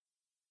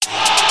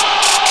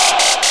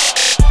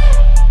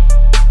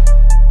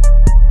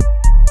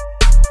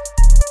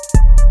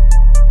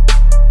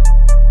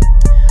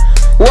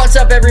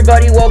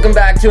everybody? Welcome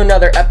back to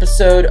another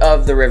episode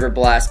of the River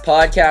Blast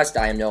Podcast.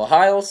 I am Noah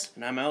Hiles.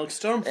 And I'm Alex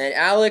Storm. And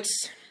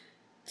Alex,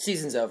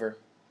 season's over.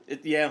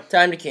 Yeah.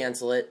 Time to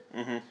cancel it.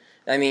 Mm-hmm.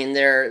 I mean,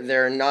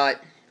 they're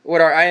not...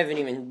 I haven't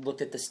even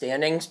looked at the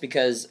standings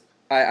because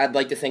I'd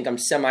like to think I'm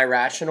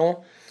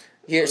semi-rational.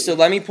 Here, so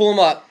let me pull them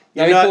up.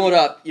 Pull it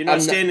up. You're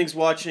not standings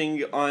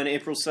watching on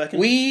April 2nd?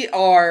 We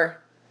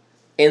are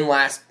in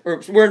last...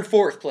 we're in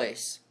fourth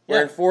place.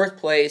 We're in fourth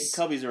place.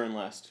 Cubbies are in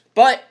last.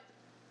 But...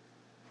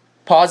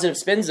 positive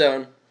spin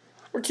zone,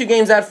 we're 2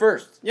 games out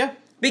first. Yeah.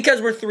 Because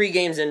we're 3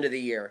 games into the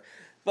year.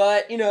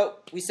 But,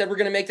 we said we're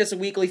going to make this a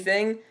weekly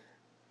thing.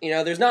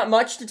 There's not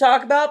much to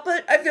talk about,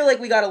 but I feel like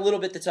we got a little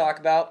bit to talk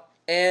about.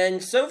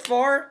 And so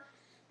far,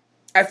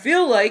 I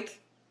feel like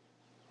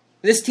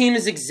this team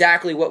is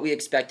exactly what we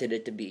expected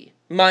it to be,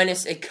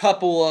 minus a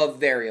couple of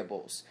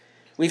variables.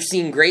 We've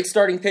seen great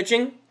starting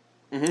pitching.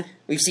 Mm-hmm.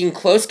 We've seen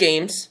close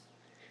games.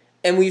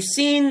 And we've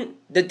seen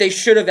that they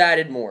should have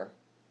added more.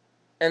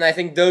 And I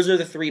think those are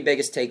the 3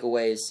 biggest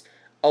takeaways,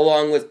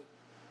 along with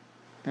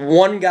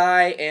one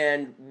guy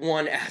and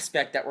one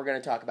aspect that we're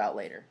going to talk about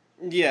later.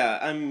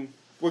 Yeah,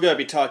 we're going to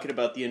be talking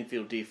about the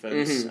infield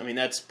defense. Mm-hmm. I mean,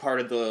 that's part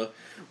of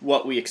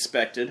what we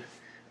expected.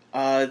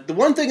 The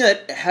one thing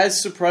that has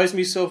surprised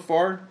me so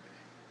far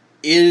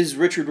is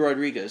Richard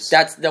Rodriguez.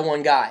 That's the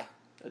one guy.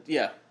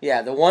 Yeah.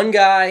 Yeah, the one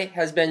guy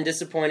has been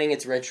disappointing.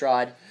 It's Rich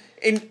Rod.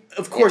 And,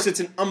 of course, it's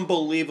an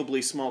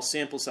unbelievably small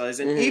sample size.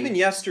 And even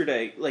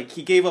yesterday,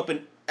 he gave up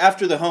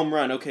after the home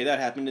run, okay, that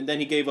happened, and then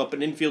he gave up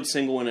an infield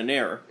single and an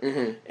error,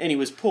 and he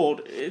was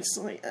pulled. It's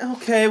like,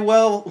 okay,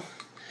 well,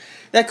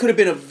 that could have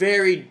been a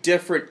very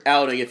different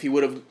outing if he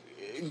would have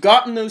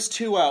gotten those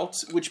 2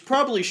 outs, which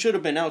probably should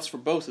have been outs for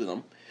both of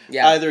them.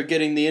 Yeah. Either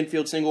getting the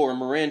infield single or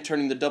Moran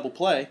turning the double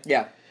play.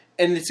 Yeah.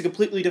 And it's a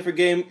completely different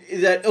game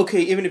that,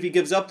 okay, even if he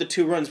gives up the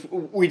 2 runs,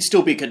 we'd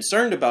still be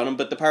concerned about him,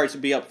 but the Pirates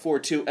would be up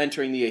 4-2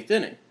 entering the 8th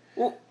inning.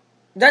 Well,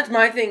 that's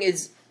my thing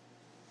is,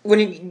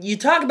 when you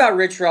talk about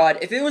Rich Rod,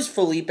 if it was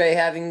Felipe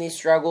having these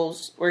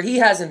struggles, where he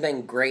hasn't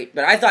been great,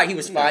 but I thought he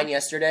was fine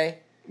yesterday.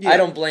 Yeah. I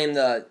don't blame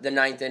the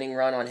 9th inning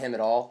run on him at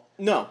all.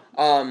 No.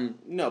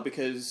 No,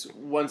 because,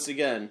 once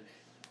again,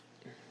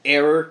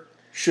 error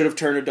should have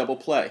turned a double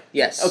play.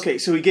 Yes. Okay,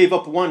 so he gave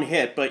up 1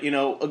 hit, but,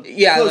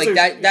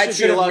 that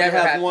should have never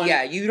happened.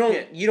 Yeah, you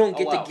don't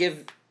get allowed to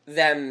give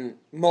them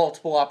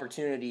multiple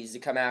opportunities to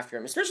come after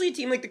him, especially a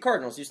team like the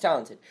Cardinals, who's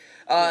talented.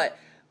 But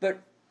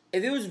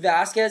if it was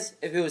Vasquez,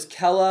 if it was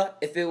Kella,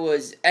 if it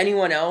was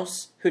anyone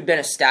else who'd been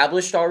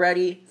established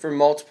already for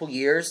multiple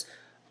years,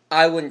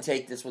 I wouldn't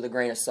take this with a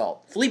grain of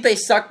salt. Felipe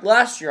sucked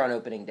last year on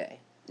opening day.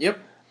 Yep.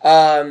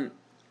 But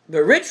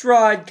Rich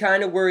Rod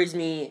kind of worries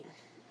me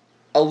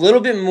a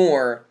little bit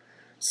more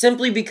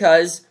simply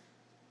because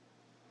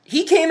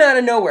he came out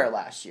of nowhere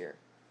last year.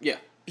 Yeah.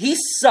 He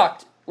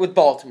sucked with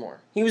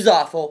Baltimore. He was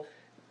awful.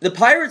 The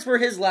Pirates were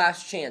his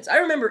last chance. I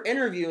remember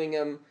interviewing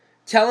him,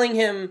 telling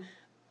him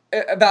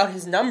about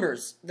his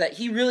numbers that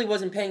he really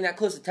wasn't paying that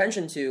close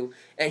attention to,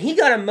 and he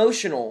got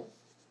emotional.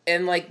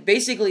 And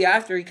basically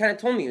after, he kind of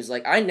told me, he was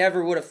like, I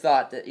never would have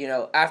thought that,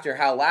 after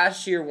how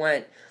last year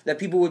went, that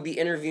people would be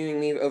interviewing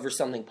me over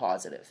something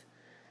positive.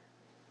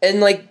 And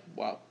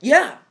wow.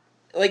 Yeah.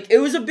 It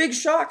was a big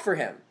shock for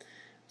him.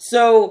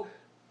 So,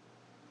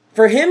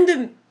 for him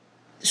to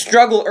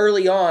struggle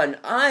early on,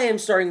 I am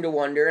starting to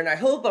wonder, and I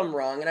hope I'm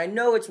wrong, and I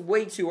know it's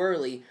way too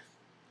early,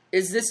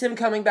 is this him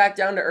coming back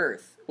down to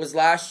earth? Was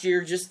last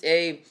year just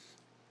a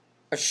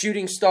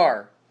shooting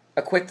star,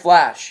 a quick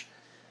flash?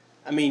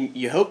 I mean,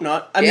 you hope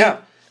not. I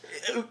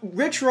mean,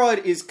 Rich Rod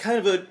is kind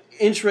of an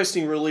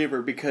interesting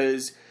reliever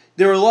because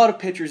there are a lot of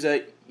pitchers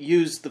that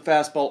use the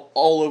fastball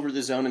all over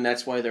the zone, and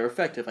that's why they're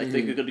effective. I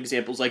think a good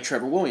example is like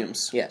Trevor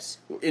Williams. Yes.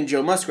 And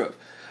Joe Musgrove.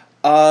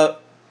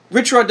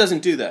 Rich Rod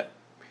doesn't do that.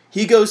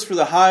 He goes for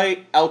the high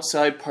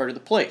outside part of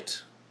the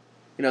plate.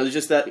 There's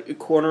just that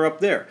corner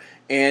up there.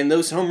 And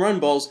those home run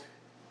balls,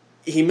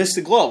 he missed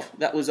the glove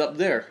that was up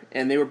there,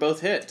 and they were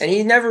both hit. And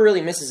he never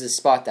really misses his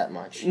spot that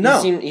much.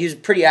 No. He was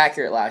pretty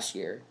accurate last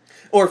year.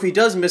 Or if he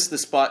does miss the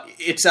spot,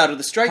 it's out of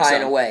the strike zone. High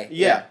and away.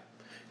 Yeah.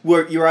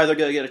 Where you're either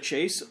going to get a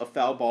chase, a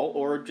foul ball,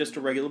 or just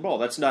a regular ball.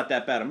 That's not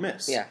that bad a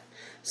miss. Yeah.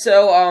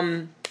 So,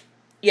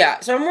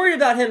 so I'm worried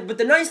about him. But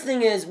the nice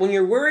thing is, when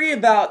you're worried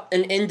about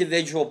an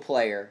individual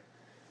player,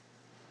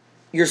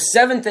 your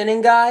 7th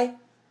inning guy,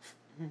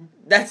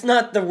 that's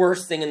not the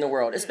worst thing in the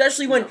world.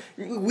 Especially when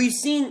we've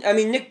seen,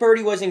 Nick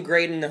Birdie wasn't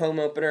great in the home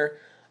opener,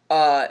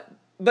 but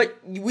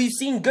we've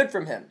seen good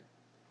from him.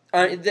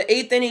 The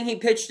 8th inning he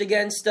pitched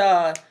against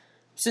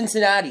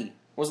Cincinnati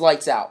was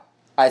lights out,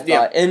 I thought.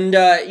 Yeah.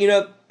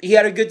 And, he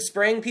had a good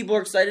spring. People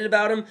are excited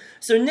about him.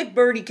 So Nick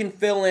Birdie can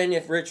fill in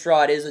if Rich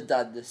Rod is a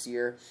dud this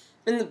year.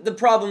 And the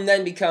problem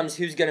then becomes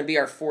who's going to be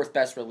our 4th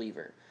best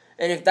reliever.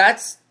 And if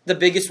that's the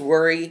biggest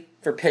worry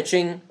for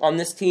pitching on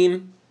this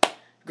team,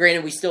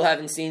 granted we still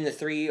haven't seen the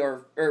 3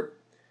 or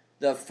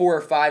the 4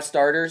 or 5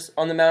 starters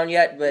on the mound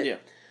yet,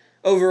 but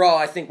overall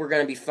I think we're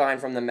going to be fine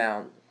from the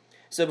mound.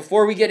 So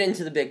before we get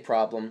into the big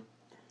problem,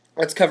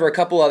 let's cover a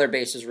couple other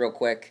bases real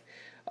quick.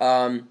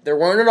 There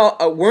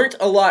weren't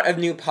a lot of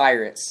new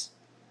Pirates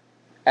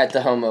at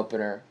the home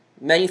opener.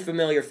 Many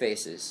familiar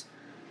faces.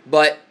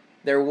 But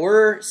there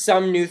were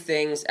some new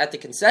things at the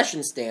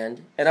concession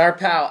stand, and our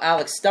pal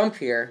Alex Stump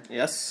here,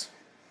 Yes.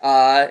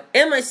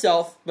 and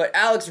myself, but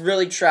Alex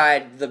really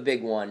tried the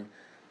big one.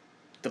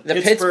 The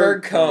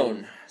Pittsburgh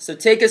Cone. So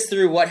take us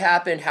through what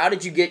happened. How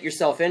did you get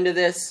yourself into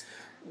this?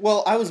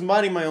 Well, I was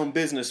minding my own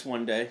business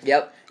one day.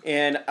 Yep.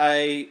 And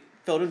I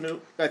felt a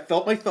note. I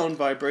felt my phone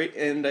vibrate,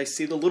 and I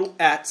see the little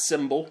 @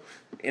 symbol,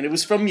 and it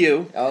was from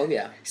you. Oh,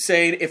 yeah.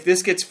 Saying, if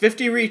this gets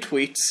 50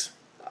 retweets,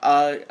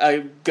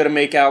 I'm going to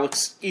make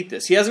Alex eat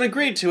this. He hasn't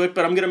agreed to it,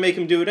 but I'm going to make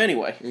him do it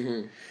anyway.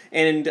 Mm-hmm.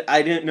 And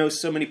I didn't know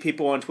so many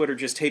people on Twitter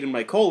just hated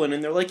my colon,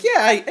 and they're like,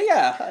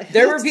 yeah.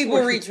 There were people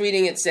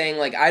retweeting it saying,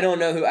 like, I don't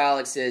know who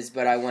Alex is,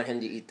 but I want him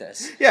to eat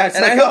this. Yeah, it's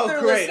and like, I hope oh, they're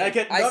great, listening. I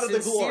get none of the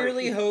glory. I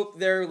sincerely hope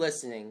they're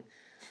listening.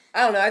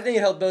 I don't know, I think it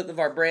helped both of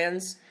our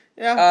brands.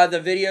 Yeah. The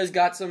videos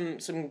got some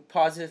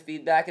positive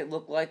feedback, it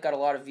looked like. Got a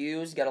lot of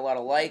views, got a lot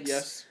of likes.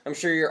 Yes. I'm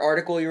sure your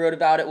article you wrote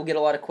about it will get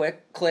a lot of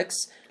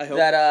clicks. I hope.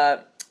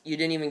 That you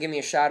didn't even give me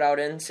a shout out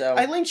in, so...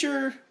 I linked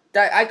your...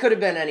 I could have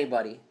been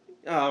anybody.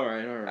 All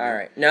right. All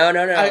right. No.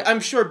 I'm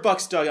sure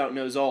Buck's Dugout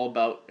knows all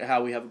about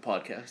how we have a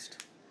podcast.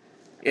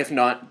 If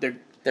not,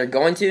 they're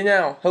going to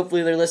now.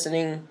 Hopefully they're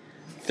listening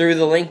through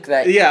the link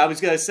that... Yeah, I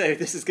was going to say,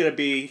 this is going to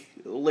be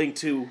linked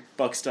to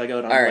Buck's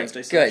Dugout on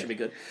Wednesday, so that should be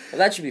good. Well,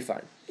 that should be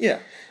fine. Yeah.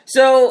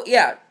 So,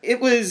 yeah. It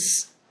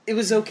was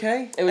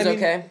okay. It was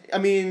okay? I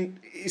mean,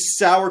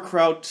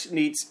 sauerkraut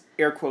needs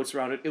air quotes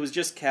around it. It was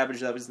just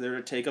cabbage that was there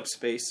to take up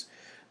space.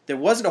 There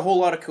wasn't a whole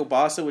lot of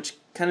kielbasa, which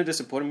kind of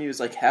disappointed me. It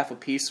was like half a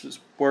piece was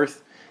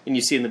worth. And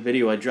you see in the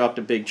video, I dropped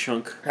a big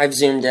chunk. I've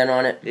zoomed in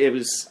on it. It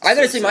was... I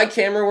gotta say, my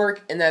camera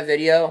work in that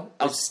video...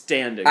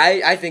 outstanding.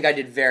 I think I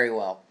did very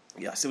well.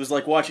 Yes, it was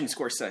like watching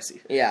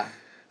Scorsese. Yeah.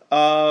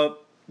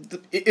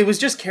 It was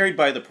just carried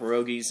by the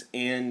pierogies,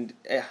 and...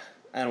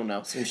 I don't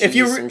know. Some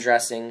cheese, some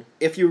dressing.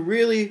 If you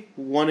really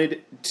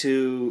wanted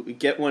to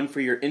get one for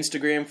your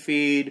Instagram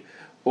feed...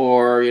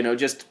 or,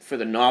 just for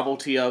the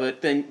novelty of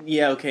it, then,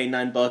 yeah, okay,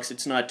 $9,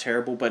 it's not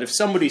terrible. But if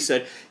somebody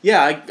said,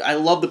 yeah, I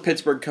love the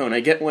Pittsburgh Cone, I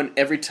get one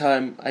every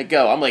time I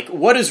go, I'm like,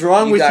 what is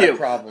wrong with you? You got a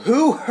problem.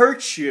 Who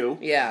hurt you?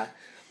 Yeah.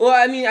 Well,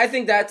 I mean, I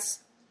think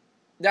that's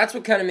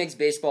what kind of makes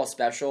baseball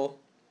special,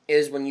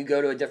 is when you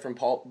go to a different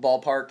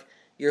ballpark,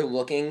 you're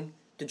looking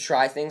to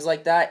try things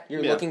like that.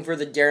 You're looking for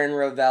the Darren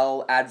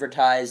Rovell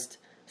advertised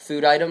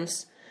food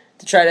items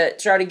to try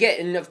to get.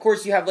 And, of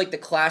course, you have, like, the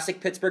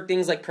classic Pittsburgh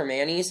things like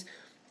Permanis.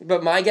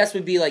 But my guess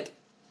would be, like,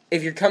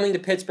 if you're coming to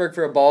Pittsburgh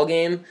for a ball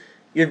game,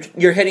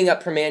 you're hitting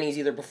up Permanis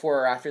either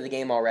before or after the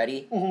game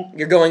already. Mm-hmm.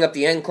 You're going up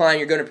the incline,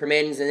 you're going to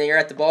Permanis, and then you're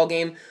at the ball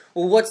game.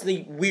 Well, what's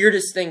the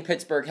weirdest thing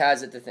Pittsburgh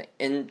has at the thing?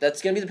 And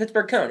that's going to be the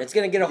Pittsburgh Cone. It's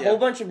going to get a whole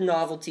bunch of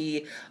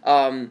novelty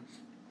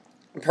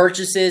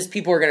purchases.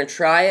 People are going to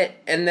try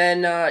it. And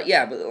then,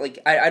 but, like,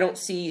 I don't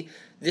see...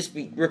 this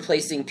be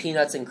replacing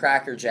peanuts and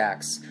Cracker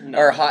Jacks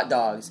or hot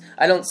dogs.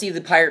 I don't see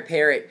the Pirate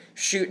Parrot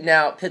shooting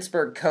out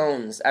Pittsburgh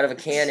cones out of a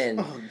cannon.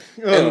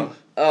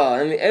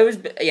 I mean,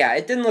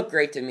 it didn't look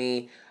great to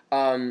me.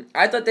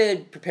 I thought they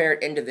had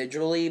prepared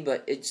individually,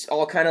 but it's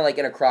all kind of like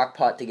in a crock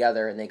pot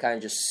together, and they kind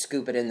of just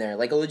scoop it in there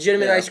like a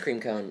legitimate ice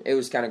cream cone. It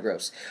was kind of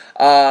gross.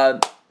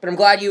 But I'm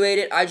glad you ate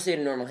it. I just ate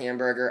a normal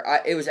hamburger.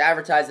 It was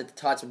advertised that the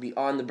tots would be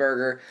on the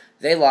burger.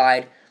 They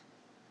lied.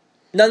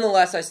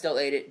 Nonetheless, I still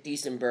ate it.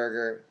 Decent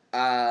burger.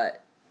 I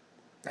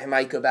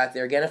might go back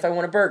there again if I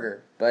want a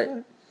burger,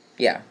 but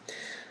yeah.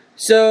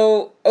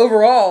 So,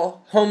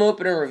 overall, home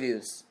opener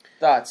reviews.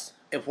 Thoughts?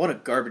 And what a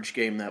garbage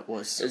game that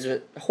was. It was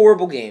a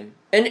horrible game.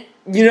 And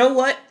you know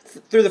what?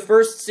 Through the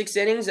first 6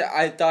 innings,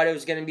 I thought it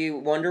was going to be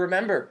one to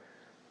remember.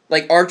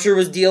 Like, Archer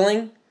was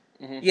dealing.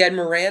 Mm-hmm. You had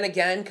Moran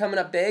again coming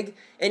up big.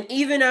 And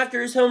even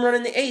after his home run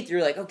in the 8th,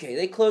 you're like, okay,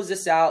 they closed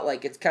this out.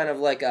 Like, it's kind of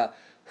like a,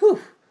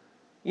 whew,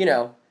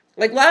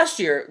 Like last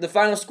year, the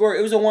final score,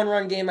 it was a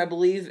 1-run game, I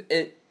believe.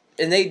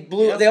 And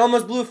they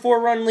almost blew a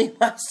 4-run lead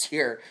last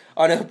year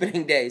on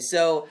opening day.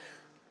 So,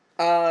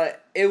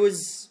 it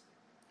was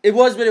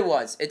what it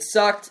was. It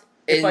sucked.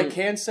 If I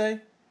can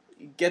say,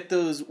 get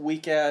those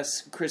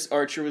weak-ass Chris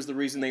Archer was the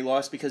reason they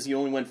lost because he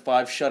only went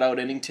 5 shutout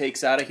inning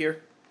takes out of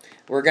here.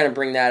 We're going to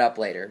bring that up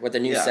later with the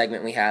new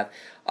segment we have.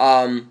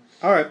 All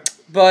right.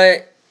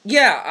 But,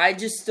 yeah, I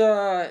just,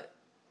 I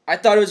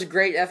thought it was a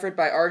great effort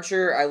by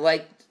Archer. I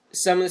liked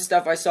some of the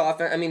stuff I saw.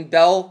 I mean,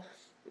 Bell,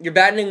 you're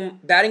batting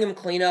him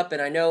cleanup,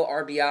 and I know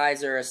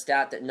RBIs are a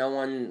stat that no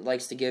one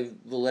likes to give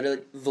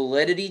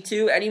validity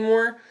to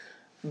anymore,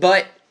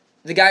 but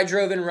the guy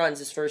drove in runs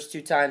his first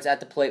 2 times at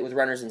the plate with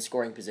runners in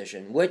scoring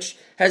position, which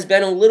has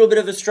been a little bit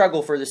of a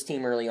struggle for this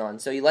team early on.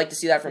 So you like to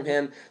see that from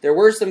him. There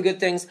were some good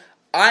things.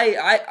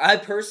 I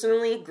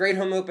personally, great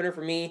home opener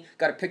for me.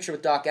 Got a picture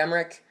with Doc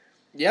Emmerich.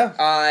 Yeah.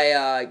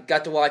 I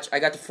got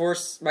to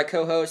force my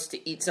co-host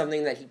to eat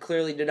something that he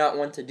clearly did not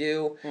want to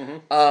do.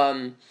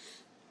 Mm-hmm.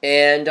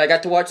 And I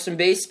got to watch some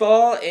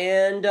baseball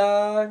and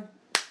got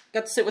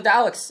to sit with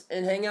Alex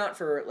and hang out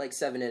for like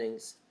 7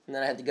 innings. And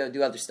then I had to go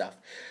do other stuff.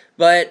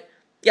 But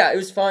yeah, it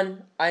was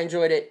fun. I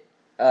enjoyed it.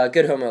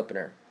 good home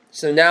opener.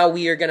 So now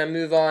we are going to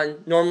move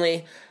on.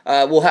 Normally,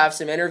 we'll have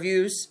some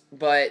interviews,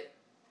 but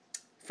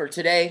for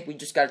today, we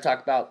just got to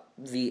talk about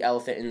the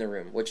elephant in the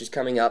room, which is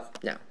coming up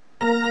now.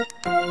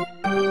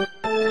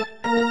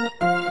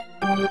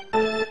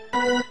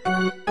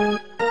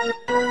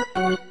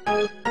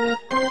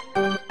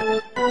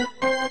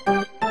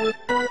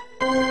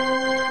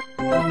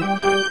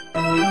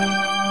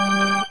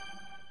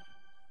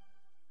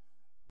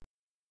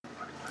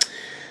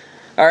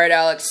 All right,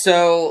 Alex,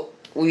 so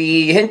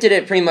we hinted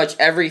at pretty much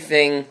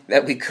everything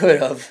that we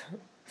could have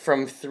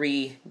from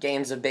 3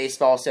 games of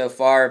baseball so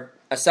far,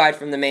 aside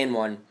from the main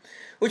one,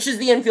 which is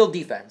the infield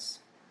defense.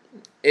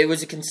 It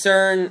was a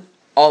concern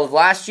all of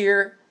last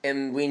year,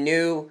 and we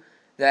knew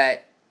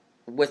that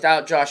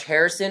without Josh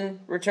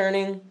Harrison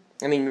returning,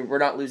 I mean, we're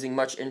not losing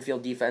much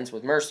infield defense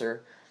with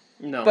Mercer.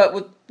 No.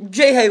 But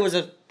Jay Hay was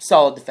a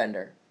solid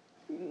defender.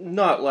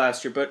 Not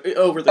last year, but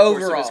over the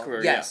course of his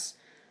career, yes. Yeah.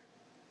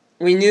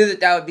 We knew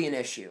that would be an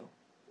issue.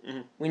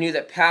 Mm-hmm. We knew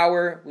that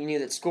power, we knew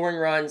that scoring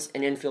runs,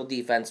 and infield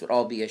defense would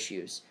all be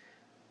issues.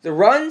 The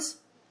runs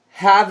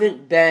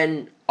haven't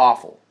been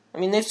awful. I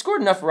mean, they've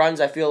scored enough runs,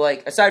 I feel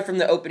like, aside from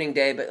the opening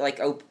day, but like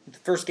the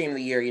first game of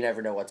the year, you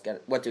never know what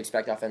to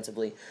expect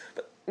offensively.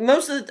 But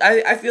most of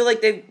I feel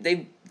like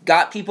they've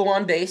got people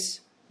on base.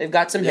 They've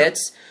got some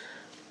hits.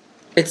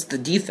 It's the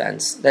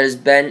defense that has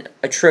been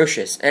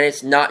atrocious, and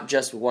it's not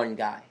just one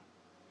guy.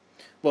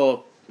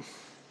 Well,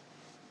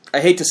 I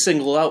hate to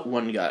single out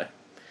one guy,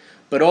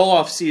 but all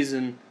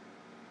offseason,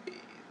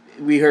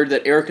 we heard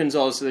that Eric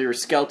Gonzalez, there were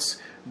scouts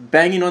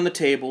banging on the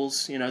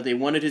tables. You know, they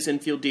wanted his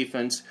infield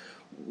defense.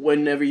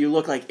 Whenever you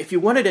look like, if you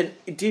wanted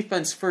a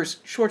defense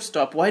first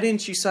shortstop, why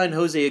didn't you sign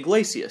Jose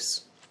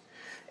Iglesias?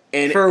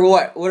 And for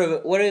what?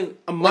 What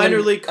a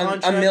minor league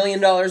contract? $1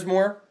 million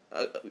more?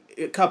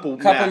 A couple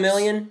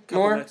million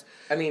more? Max.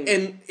 I mean,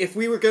 and if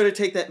we were going to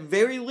take that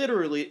very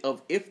literally,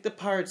 of if the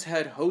Pirates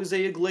had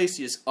Jose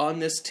Iglesias on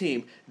this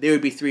team, they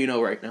would be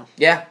 3-0 right now.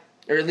 Yeah,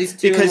 or at least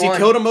 2-1. Because he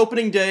killed him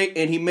opening day,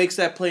 and he makes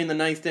that play in the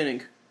 9th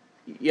inning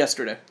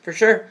yesterday. For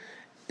sure.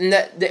 And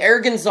the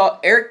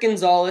Eric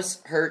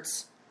Gonzalez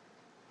hurts.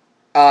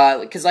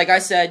 Because like I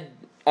said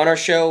on our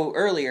show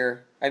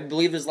earlier, I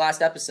believe it was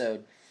last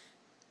episode,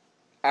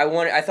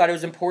 I thought it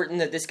was important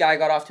that this guy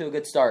got off to a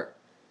good start.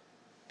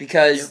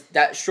 Because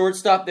that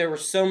shortstop, there were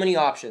so many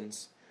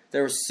options.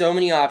 There were so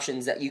many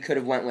options that you could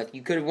have went with.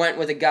 You could have went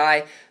with a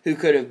guy who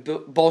could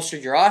have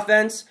bolstered your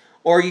offense,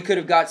 or you could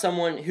have got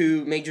someone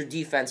who made your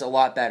defense a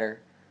lot better.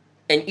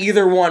 And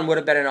either one would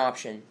have been an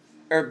option,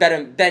 or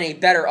been a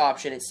better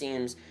option, it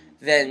seems,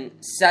 than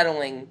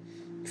settling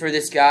for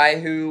this guy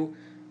who,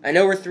 I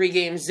know we're 3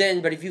 games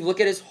in, but if you look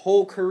at his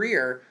whole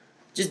career,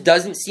 just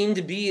doesn't seem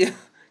to be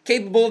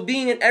capable of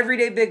being an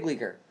everyday big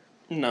leaguer.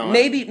 No.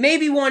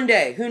 Maybe one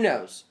day. Who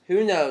knows?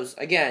 Who knows?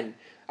 Again,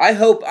 I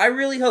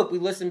really hope we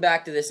listen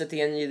back to this at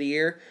the end of the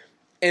year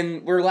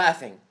and we're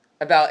laughing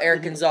about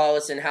Eric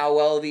Gonzalez and how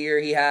well of a year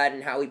he had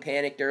and how he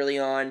panicked early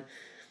on.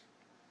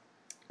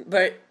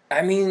 But,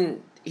 I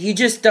mean, he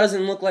just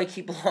doesn't look like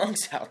he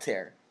belongs out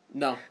there.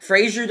 No.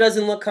 Frazier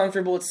doesn't look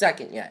comfortable at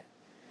second yet.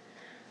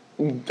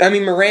 I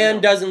mean,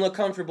 Moran doesn't look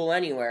comfortable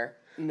anywhere.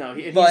 No,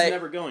 he's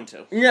never going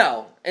to.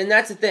 No, and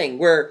that's the thing,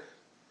 where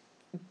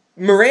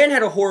Moran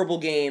had a horrible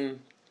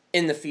game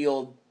in the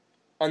field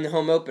on the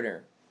home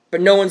opener,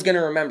 but no one's going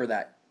to remember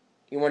that.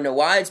 You want to know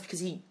why? It's because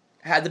he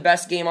had the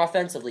best game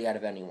offensively out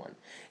of anyone.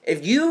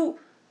 If you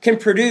can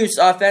produce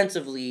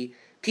offensively,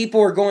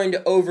 people are going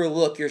to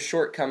overlook your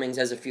shortcomings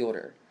as a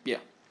fielder. Yeah.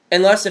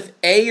 Unless if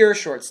A, you're a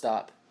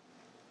shortstop,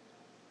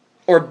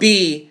 or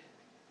B,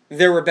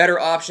 there were better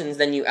options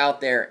than you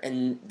out there,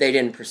 and they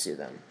didn't pursue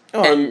them.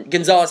 Oh. And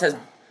Gonzalez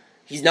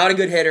he's not a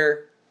good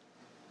hitter.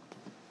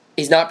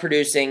 He's not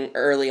producing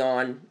early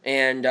on,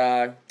 and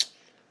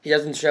he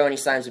doesn't show any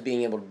signs of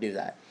being able to do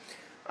that.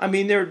 I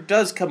mean, there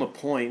does come a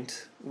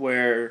point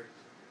where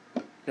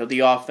the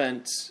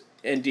offense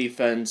and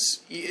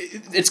defense,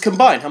 it's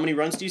combined. How many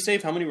runs do you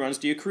save? How many runs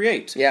do you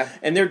create? Yeah.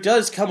 And there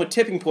does come a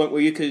tipping point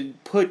where you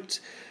could put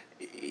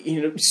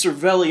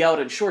Cervelli out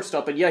at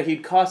shortstop, and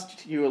he'd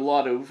cost you a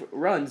lot of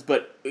runs,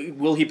 but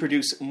will he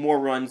produce more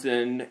runs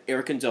than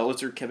Eric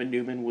Gonzalez or Kevin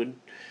Newman would,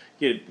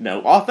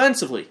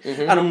 offensively?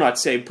 Mm-hmm. And I'm not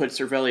saying put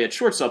Cervelli at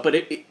shortstop, but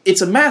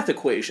it's a math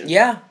equation.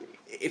 Yeah.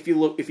 If you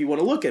want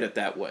to look at it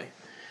that way.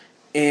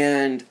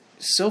 And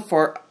so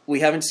far, we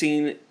haven't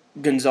seen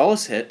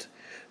Gonzalez hit.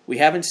 We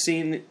haven't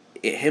seen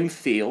him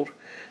field.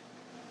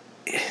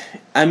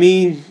 I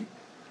mean,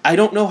 I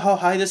don't know how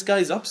high this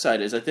guy's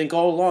upside is. I think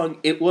all along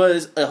it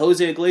was a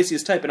Jose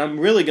Iglesias type, and I'm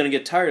really going to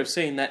get tired of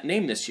saying that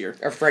name this year.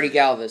 Or Freddie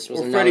Galvis was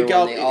another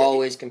one they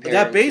always compare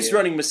that him base to.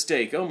 running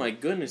mistake. Oh my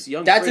goodness,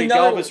 Freddie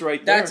Galvis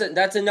right there.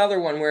 That's another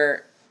one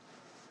where,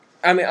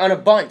 I mean, on a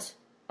bunt.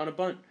 On a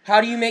bunt.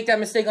 How do you make that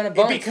mistake on a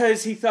bunt?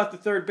 Because he thought the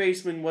third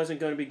baseman wasn't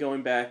going to be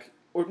going back,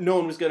 or no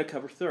one was going to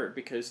cover third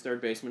because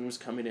third baseman was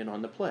coming in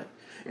on the play.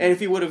 And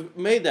if he would have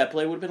made that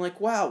play, it would have been like,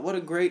 wow, what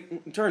a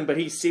great turn. But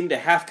he seemed to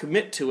half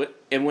commit to it,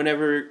 and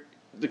whenever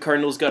the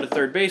Cardinals got a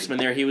third baseman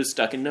there, he was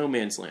stuck in no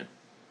man's land.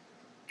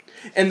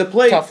 And the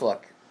play... Tough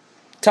luck.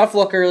 Tough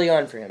luck early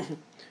on for him.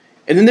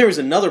 And then there was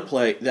another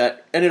play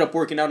that ended up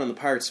working out in the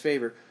Pirates'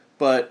 favor,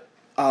 but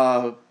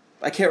I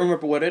can't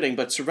remember what inning,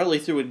 but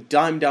Cervelli threw a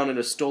dime down in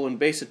a stolen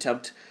base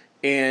attempt,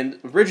 and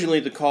originally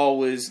the call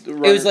was... The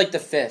runner, it was like the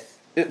fifth.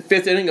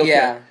 Fifth inning? Okay.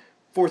 Yeah.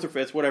 Fourth or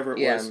fifth, whatever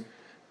it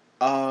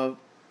was.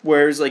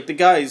 Whereas, like, the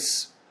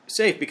guy's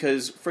safe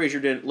because Frazier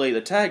didn't lay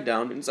the tag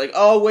down, and it's like,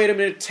 oh, wait a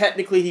minute,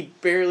 technically he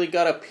barely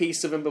got a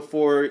piece of him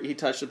before he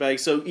touched the bag,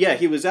 so yeah,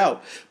 he was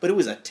out. But it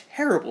was a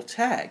terrible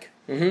tag.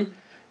 Mm-hmm.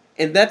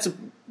 And that's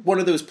one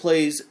of those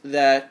plays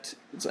that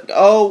it's like,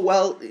 oh,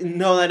 well,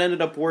 no, that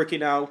ended up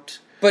working out.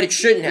 But it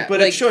shouldn't have.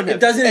 But it shouldn't have.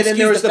 It doesn't and then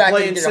there was the the fact play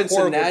that he in did a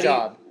horrible Cincinnati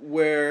job.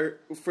 where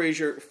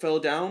Frazier fell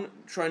down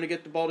trying to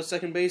get the ball to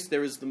second base.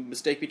 There was the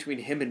mistake between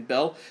him and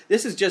Bell.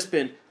 This has just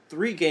been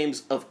 3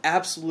 games of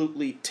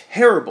absolutely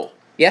terrible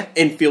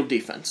infield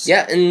defense.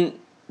 Yeah, and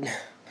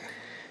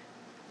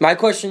my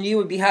question to you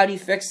would be, how do you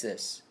fix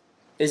this?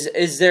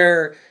 Is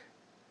there...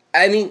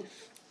 I mean,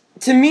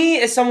 to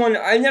me, as someone...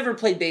 I never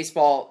played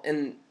baseball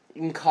in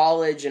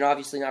college and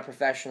obviously not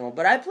professional,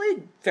 but I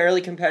played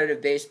fairly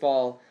competitive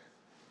baseball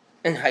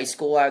in high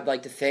school, I'd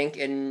like to think,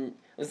 and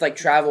with, like,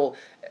 travel.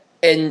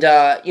 And,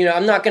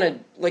 I'm not going to,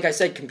 like I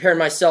said, compare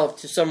myself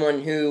to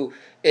someone who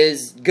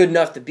is good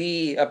enough to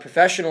be a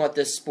professional at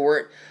this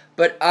sport,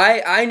 but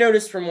I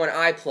noticed from when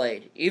I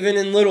played, even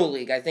in Little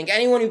League, I think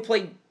anyone who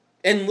played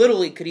in Little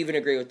League could even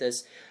agree with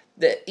this,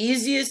 the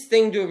easiest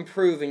thing to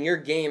improve in your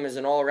game as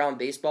an all-around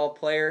baseball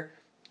player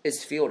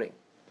is fielding.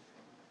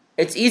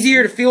 It's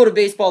easier to field a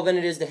baseball than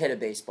it is to hit a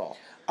baseball.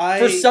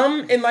 For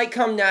some, it might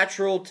come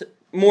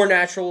more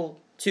natural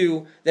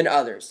to than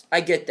others.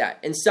 I get that.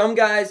 And some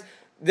guys,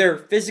 their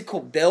physical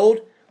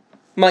build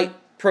might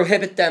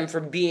prohibit them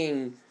from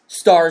being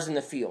stars in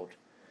the field.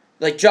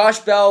 Like Josh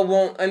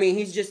Bell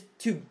he's just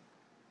too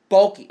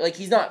bulky. Like,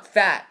 he's not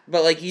fat,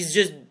 but like he's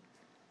just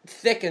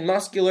thick and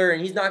muscular,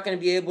 and he's not going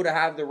to be able to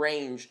have the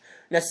range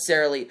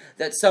necessarily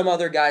that some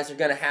other guys are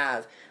going to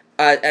have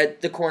at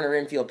the corner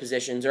infield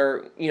positions,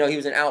 or he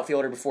was an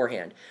outfielder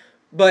beforehand.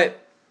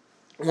 But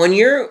when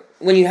you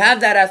have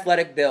that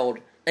athletic build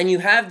and you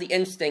have the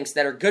instincts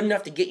that are good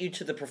enough to get you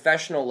to the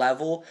professional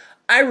level,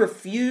 I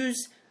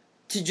refuse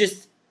to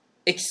just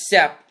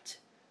accept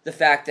the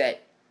fact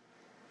that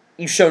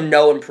you show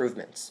no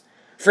improvements.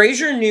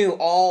 Frazier knew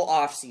all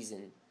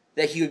offseason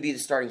that he would be the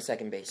starting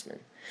second baseman.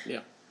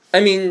 Yeah.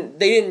 I mean,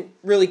 they didn't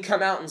really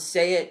come out and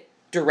say it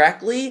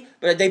directly,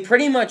 but they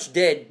pretty much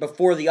did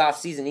before the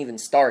offseason even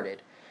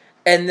started.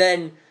 And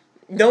then,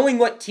 knowing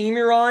what team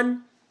you're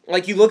on,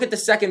 like, you look at the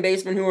second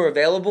basemen who were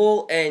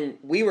available, and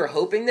we were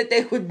hoping that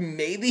they would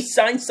maybe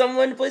sign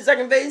someone to play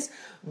second base,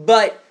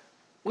 but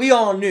we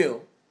all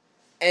knew.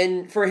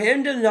 And for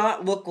him to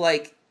not look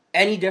like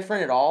any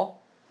different at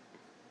all,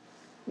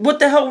 what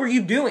the hell were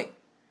you doing?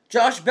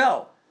 Josh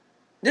Bell,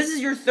 this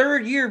is your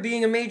 3rd year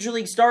being a major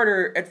league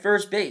starter at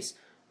first base.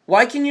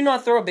 Why can you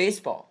not throw a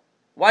baseball?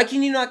 Why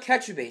can you not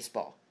catch a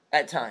baseball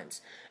at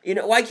times?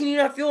 Why can you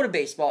not field a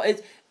baseball?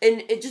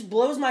 It just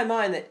blows my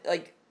mind that,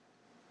 like,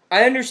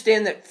 I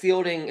understand that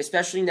fielding,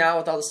 especially now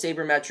with all the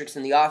sabermetrics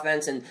and the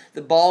offense, and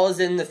the ball is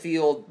in the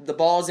field, the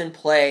ball is in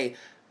play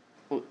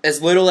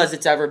as little as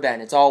it's ever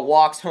been. It's all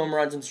walks, home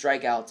runs, and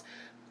strikeouts.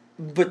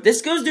 But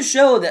this goes to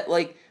show that,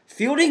 like,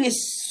 fielding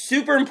is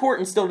super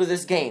important still to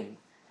this game.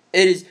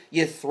 It is,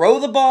 you throw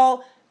the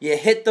ball, you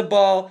hit the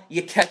ball,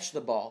 you catch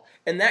the ball.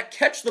 And that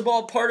catch the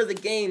ball part of the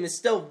game is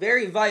still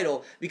very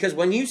vital, because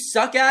when you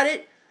suck at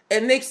it,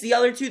 it makes the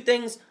other 2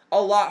 things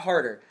a lot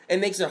harder. It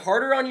makes it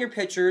harder on your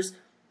pitchers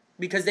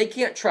because they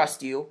can't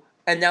trust you,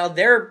 and now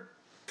they're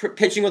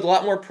pitching with a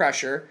lot more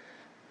pressure.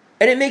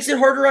 And it makes it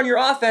harder on your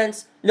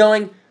offense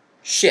knowing,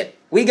 shit,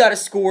 we got to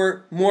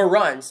score more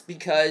runs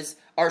because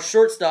our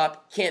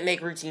shortstop can't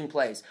make routine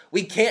plays.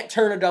 We can't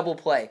turn a double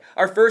play.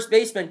 Our first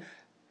baseman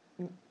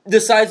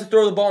decides to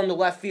throw the ball into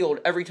left field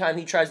every time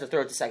he tries to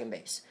throw it to second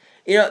base.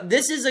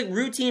 This is a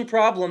routine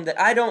problem that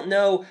I don't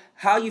know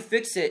how you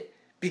fix it,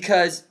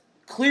 because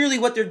clearly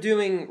what they're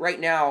doing right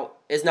now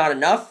is not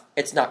enough.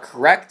 It's not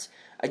correct.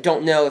 I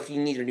don't know if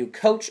you need a new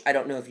coach. I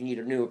don't know if you need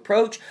a new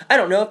approach. I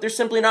don't know if they're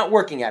simply not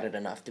working at it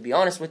enough, to be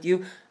honest with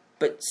you.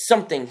 But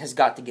something has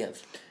got to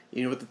give.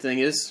 You know what the thing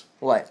is?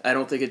 What? I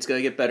don't think it's going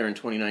to get better in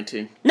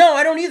 2019. No,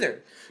 I don't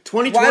either.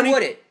 2020, why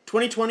would it?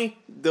 2020,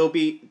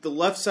 the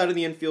left side of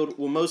the infield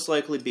will most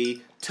likely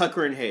be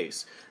Tucker and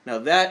Hayes. Now,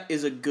 that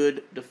is a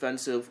good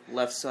defensive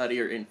left side of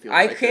your infield.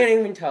 I can't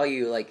even tell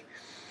you,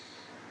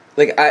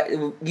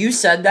 you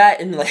said that,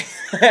 and,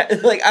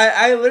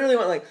 I literally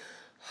went,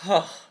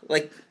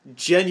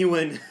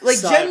 genuine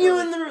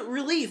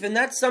relief, and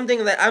that's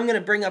something that I'm going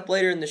to bring up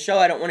later in the show.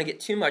 I don't want to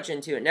get too much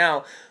into it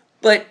now,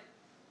 but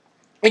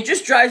it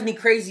just drives me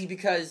crazy,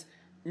 because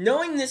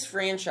knowing this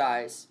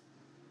franchise,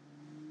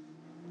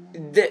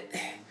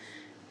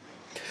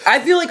 I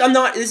feel like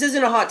this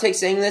isn't a hot take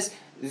saying this,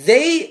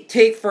 they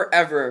take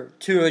forever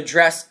to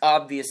address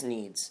obvious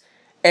needs.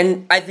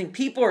 And I think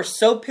people are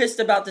so pissed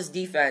about this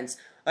defense.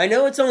 I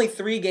know it's only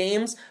 3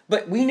 games,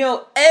 but we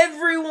know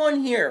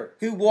everyone here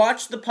who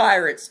watched the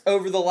Pirates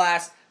over the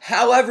last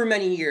however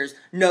many years,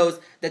 knows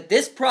that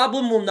this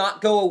problem will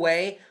not go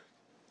away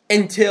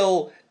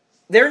until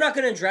they're not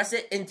going to address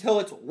it until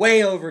it's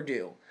way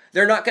overdue.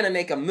 They're not going to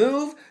make a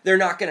move. They're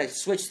not going to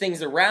switch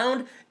things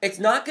around. It's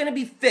not going to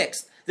be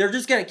fixed. They're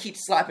just going to keep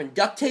slapping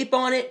duct tape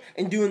on it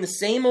and doing the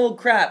same old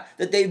crap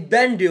that they've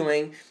been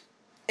doing,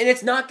 and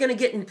it's not going to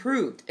get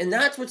improved. And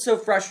that's what's so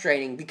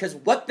frustrating, because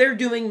what they're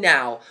doing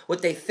now,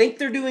 what they think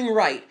they're doing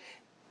right,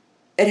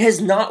 it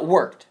has not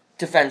worked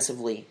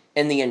defensively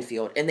in the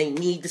infield, and they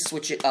need to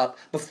switch it up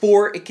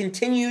before it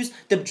continues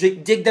to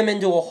dig them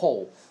into a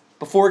hole,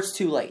 before it's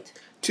too late.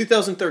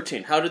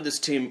 2013, how did this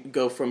team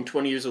go from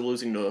 20 years of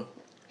losing to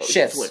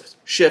Shifts.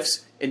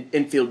 Shifts in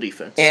infield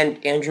defense.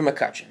 And Andrew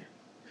McCutchen.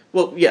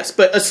 Well, yes,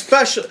 but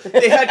especially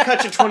they had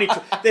Kutch in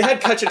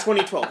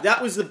 2012.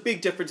 That was the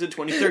big difference in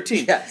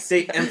 2013. Yes.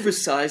 They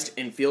emphasized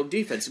infield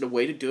defense, and a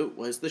way to do it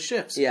was the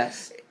shifts.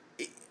 Yes.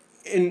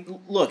 And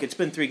look, it's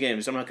been 3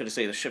 games. I'm not going to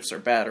say the shifts are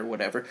bad or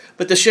whatever,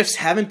 but the shifts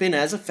haven't been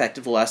as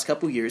effective the last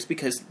couple of years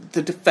because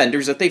the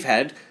defenders that they've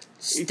had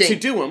to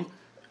do them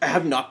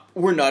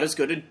were not as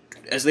good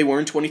as they were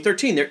in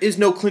 2013. There is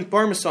no Clint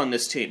Barmas on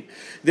this team.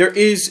 There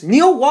is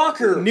Neil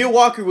Walker. Neil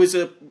Walker was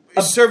a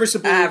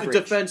serviceable average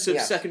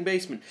defensive second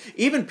baseman.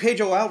 Even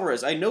Pedro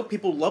Alvarez. I know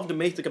people love to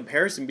make the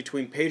comparison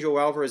between Pedro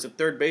Alvarez at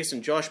third base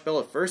and Josh Bell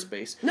at first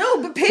base.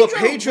 No, but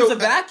Pedro was a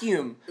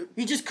vacuum.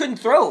 He just couldn't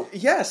throw.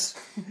 Yes.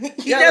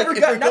 He never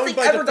got nothing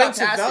ever got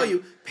past value.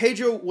 Him.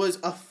 Pedro was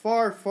a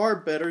far, far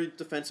better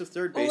defensive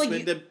third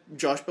baseman than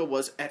Josh Bell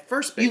was at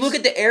first base. You look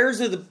at the errors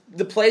of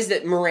the plays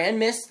that Moran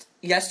missed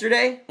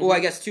yesterday, well, I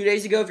guess 2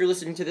 days ago if you're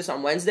listening to this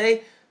on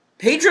Wednesday.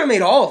 Pedro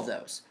made all of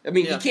those. I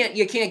mean, you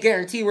can't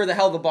guarantee where the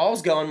hell the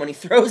ball's going when he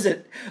throws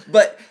it,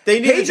 but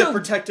they needed the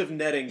protective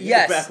netting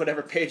back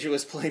whenever Pedro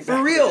was playing.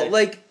 For real,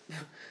 like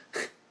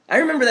I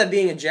remember that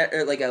being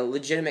a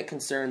legitimate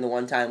concern the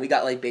one time we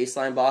got like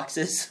baseline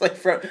boxes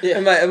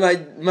and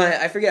my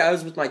I forget, I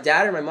was with my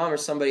dad or my mom or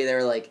somebody. They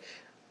were like,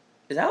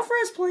 "Is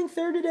Alvarez playing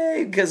third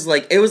today?" Because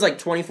like it was like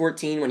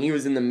 2014 when he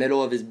was in the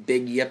middle of his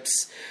big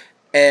yips,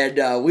 and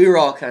we were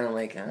all kind of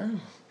like, "Oh,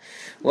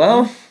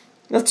 well."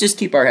 Let's just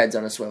keep our heads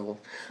on a swivel.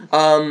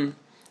 But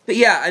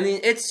yeah, I mean,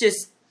 it's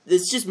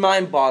just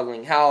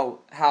mind-boggling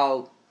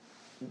how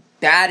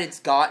bad it's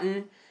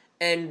gotten,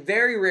 and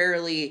very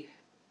rarely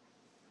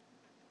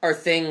are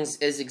things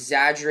as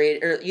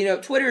exaggerated.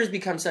 Or Twitter has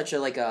become such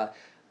an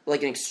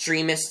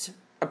extremist,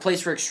 a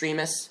place for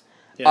extremists.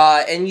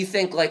 Yeah. And you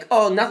think like,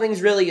 oh,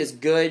 nothing's really as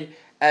good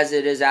as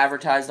it is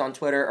advertised on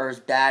Twitter, or as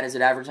bad as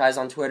it advertised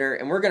on Twitter.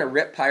 And we're gonna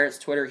rip Pirates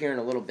Twitter here in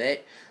a little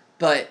bit,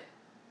 but.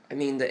 I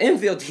mean, the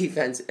infield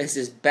defense is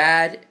as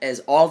bad as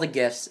all the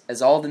gifs,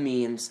 as all the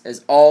memes,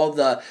 as all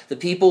the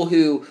people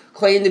who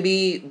claim to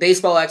be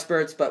baseball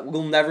experts but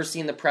will never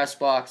see in the press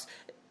box.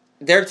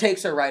 Their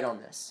takes are right on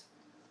this.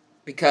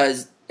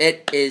 Because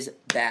it is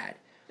bad.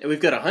 And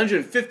we've got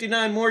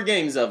 159 more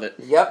games of it.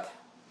 Yep.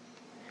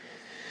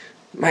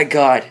 My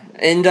God.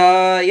 And,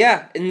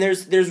 and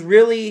there's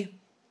really...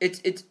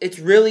 It's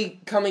really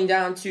coming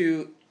down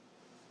to...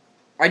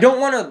 I don't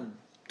want to...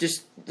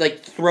 just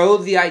throw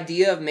the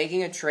idea of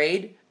making a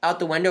trade out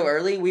the window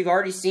early. We've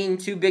already seen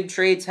 2 big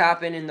trades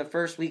happen in the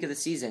first week of the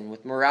season,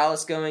 with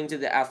Morales going to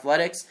the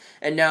Athletics,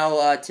 and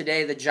now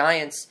today the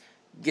Giants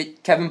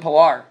get Kevin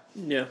Pillar.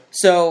 Yeah.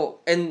 So,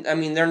 and I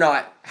mean, they're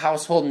not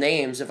household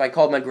names. If I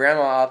called my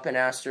grandma up and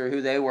asked her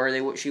who they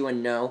were, she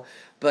wouldn't know.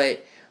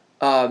 But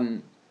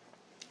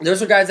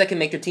those are guys that can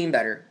make their team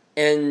better,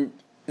 and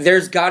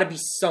there's got to be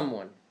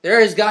someone. There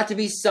has got to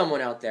be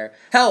someone out there.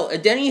 Hell,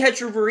 Adeiny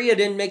Hechavarria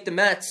didn't make the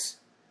Mets.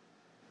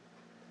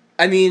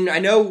 I mean, I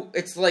know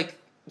it's like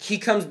he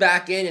comes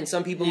back in and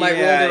some people might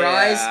roll their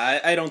eyes.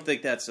 I don't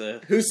think that's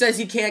a... Who says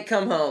he can't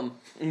come home?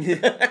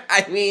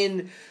 I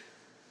mean...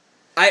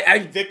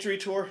 Victory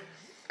tour?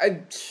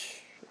 I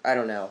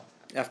don't know.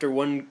 After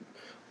one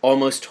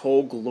almost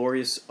whole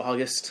glorious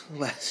August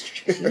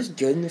last year. He was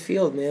good in the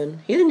field,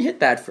 man. He didn't hit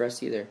bad for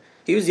us either.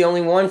 He was the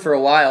only one for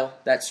a while,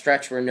 that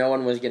stretch where no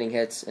one was getting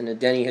hits, and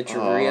Adeiny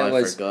Hechavarria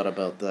was... I forgot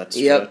about that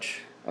stretch.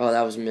 Yep. Oh,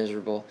 that was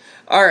miserable.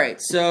 All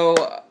right,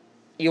 so...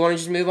 You want to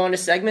just move on to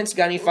segments?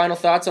 Got any final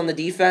thoughts on the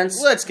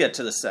defense? Let's get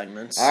to the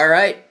segments. All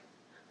right.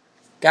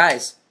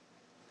 Guys,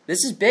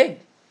 this is big.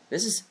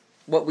 This is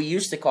what we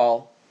used to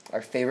call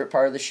our favorite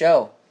part of the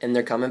show, and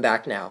they're coming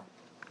back now.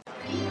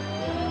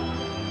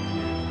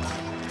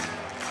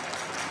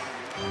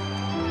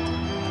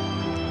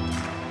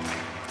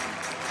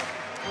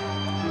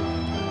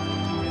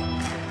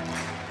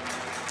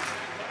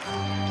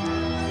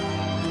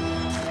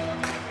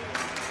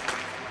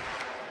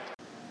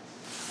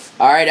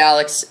 All right,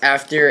 Alex,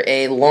 after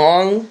a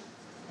long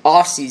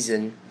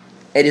off-season,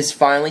 it is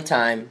finally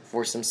time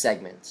for some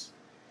segments.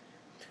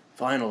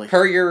 Finally.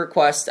 Per your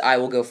request, I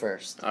will go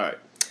first. All right.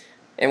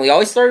 And we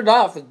always started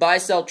off with buy,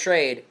 sell,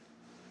 trade.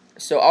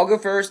 So I'll go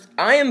first.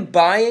 I am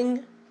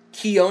buying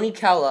Keone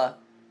Kela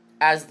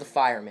as the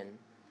fireman.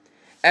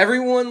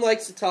 Everyone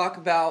likes to talk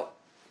about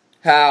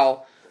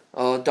how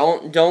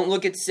don't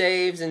look at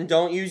saves and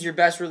don't use your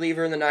best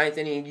reliever in the ninth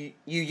inning.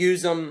 You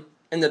use them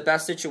in the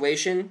best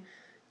situation.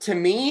 To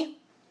me,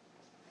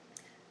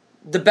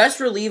 the best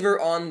reliever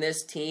on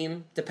this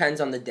team depends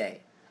on the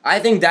day. I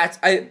think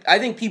I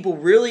think people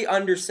really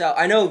undersell.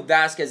 I know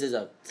Vasquez is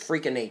a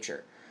freak of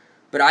nature,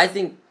 but I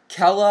think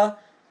Kela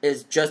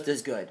is just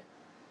as good.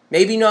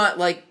 Maybe not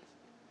like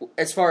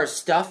as far as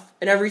stuff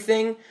and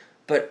everything,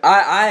 but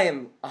I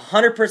am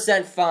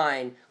 100%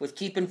 fine with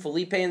keeping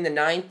Felipe in the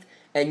 9th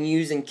and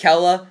using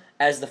Kela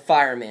as the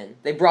fireman.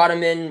 They brought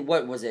him in,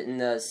 what was it, in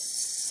the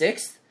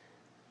 6th?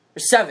 Or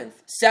 7th.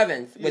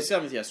 7th. With,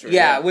 7th yesterday.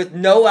 Yeah, with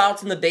no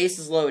outs and the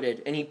bases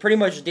loaded, and he pretty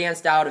much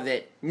danced out of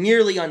it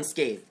nearly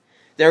unscathed.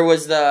 There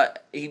was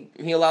he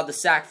allowed the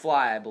sac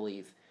fly, I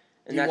believe.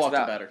 And he walked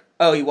a batter.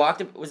 Oh, he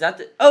walked it? Was that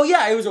the... Oh,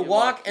 yeah, it was a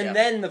walk and yeah.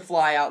 then the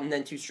fly out and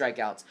then 2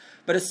 strikeouts.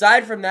 But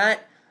aside from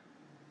that,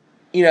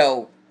 you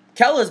know,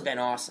 Kela's been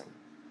awesome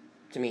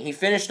to me. He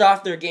finished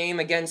off their game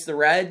against the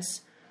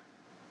Reds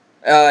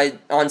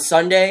on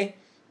Sunday.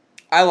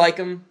 I like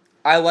him.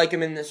 I like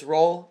him in this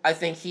role. I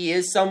think he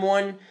is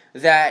someone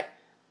that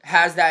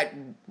has that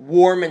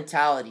war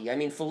mentality. I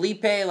mean,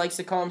 Felipe likes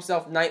to call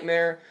himself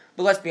Nightmare,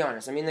 but let's be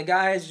honest. I mean, the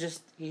guy is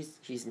just,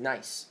 he's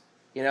nice.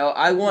 You know,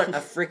 I want a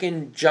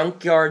freaking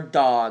junkyard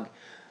dog,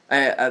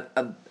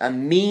 a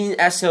mean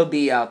SOB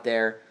out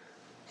there,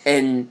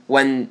 and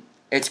when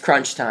it's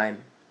crunch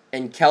time,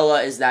 and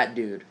Kela is that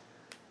dude,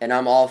 and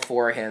I'm all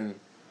for him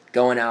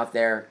going out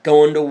there,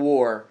 going to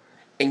war,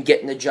 and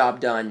getting the job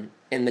done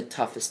in the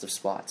toughest of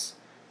spots.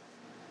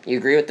 You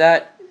agree with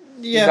that?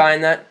 Yeah. You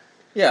buying that?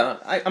 Yeah,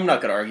 I'm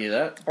not going to argue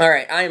that. All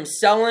right, I am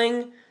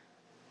selling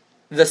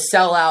the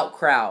sellout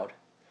crowd.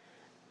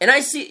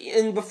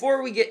 And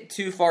before we get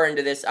too far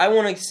into this, I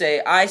want to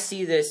say I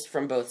see this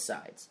from both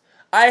sides.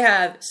 I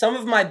have some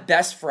of my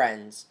best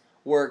friends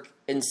work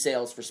in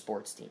sales for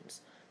sports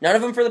teams. None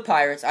of them for the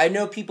Pirates. I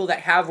know people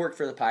that have worked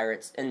for the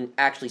Pirates and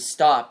actually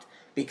stopped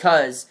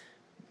because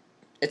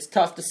it's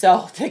tough to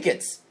sell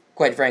tickets,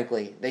 quite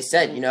frankly. They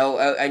said, you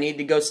know, I need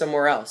to go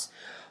somewhere else.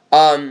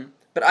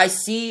 But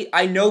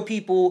I know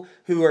people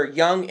who are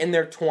young in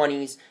their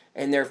 20s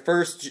and their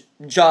first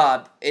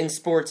job in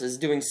sports is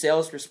doing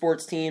sales for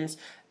sports teams,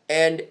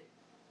 and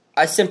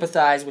I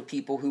sympathize with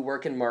people who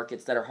work in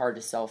markets that are hard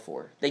to sell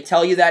for. They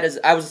tell you that as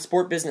I was a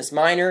sport business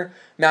minor.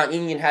 Mount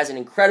Union has an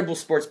incredible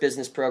sports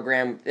business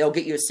program. They'll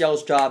get you a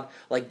sales job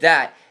like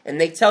that,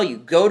 and they tell you,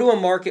 go to a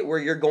market where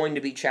you're going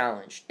to be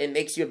challenged. It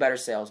makes you a better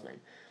salesman.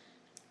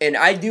 And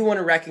I do want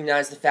to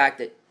recognize the fact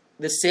that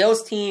the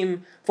sales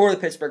team for the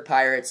Pittsburgh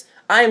Pirates,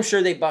 I am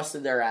sure they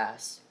busted their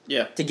ass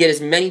to get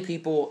as many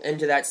people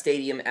into that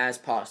stadium as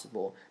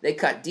possible. They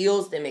cut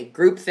deals. They made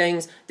group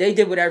things. They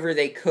did whatever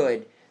they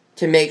could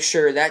to make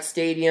sure that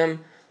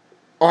stadium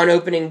on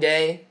opening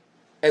day,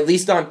 at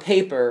least on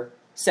paper,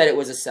 said it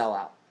was a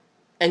sellout.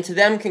 And to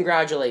them,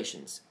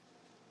 congratulations.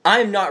 I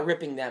am not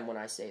ripping them when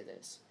I say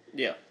this.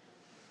 Yeah.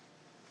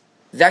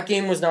 That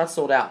game was not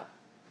sold out.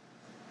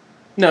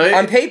 No,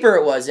 on paper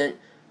it wasn't,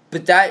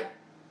 but that,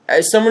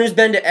 as someone who's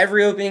been to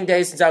every opening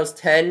day since I was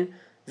 10,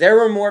 there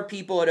were more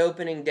people at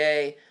opening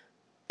day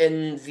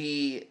in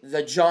the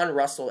John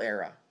Russell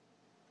era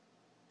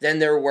than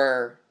there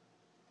were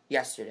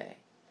yesterday.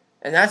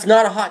 And that's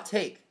not a hot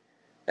take.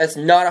 That's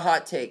not a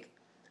hot take.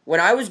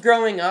 When I was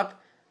growing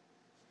up,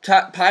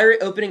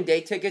 Pirate opening day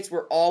tickets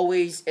were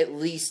always at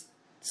least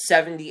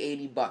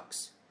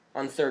 $70-$80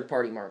 on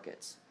third-party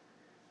markets.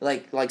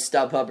 Like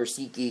StubHub or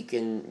SeatGeek,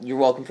 and you're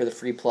welcome for the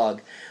free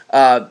plug.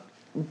 And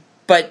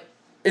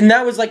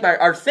that was like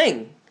our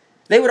thing.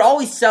 They would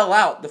always sell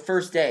out the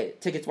first day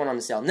tickets went on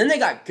the sale. And then they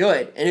got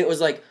good, and it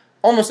was like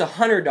almost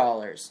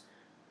 $100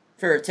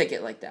 for a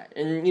ticket like that.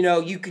 And, you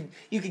know, you could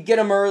get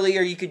them early,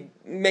 or you could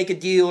make a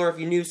deal, or if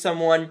you knew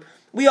someone.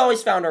 We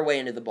always found our way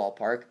into the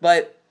ballpark.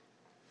 But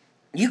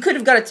you could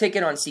have got a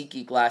ticket on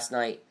SeatGeek last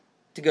night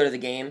to go to the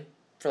game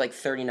for like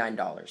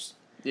 $39.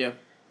 Yeah.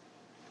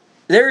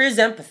 There is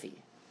empathy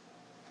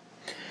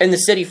in the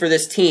city for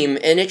this team,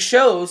 and it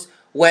shows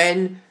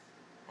when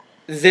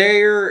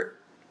they're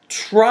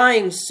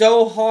trying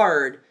so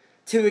hard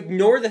to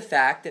ignore the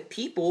fact that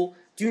people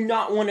do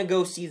not want to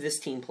go see this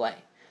team play.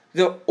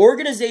 The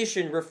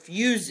organization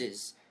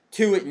refuses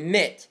to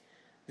admit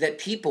that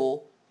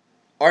people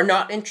are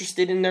not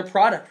interested in their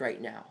product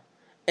right now.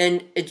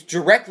 And it's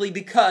directly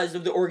because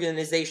of the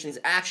organization's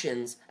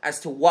actions as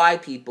to why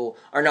people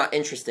are not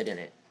interested in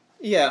it.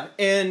 Yeah,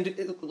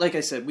 and like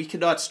I said, we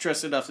cannot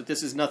stress enough that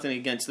this is nothing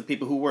against the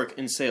people who work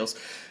in sales,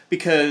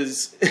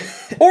 because...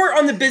 or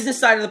on the business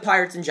side of the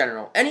Pirates in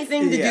general.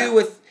 Anything to do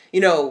with,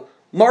 you know,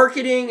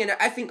 marketing, and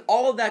I think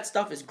all of that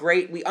stuff is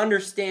great. We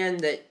understand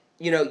that,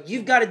 you know,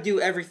 you've got to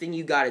do everything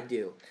you got to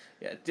do.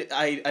 Yeah,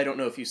 I don't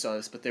know if you saw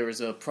this, but there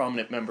was a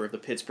prominent member of the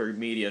Pittsburgh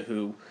media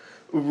who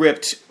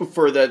ripped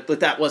for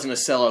that wasn't a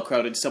sellout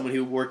crowd. It's someone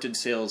who worked in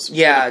sales for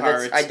the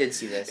Pirates. I did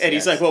see this. And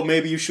he's like, well,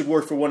 maybe you should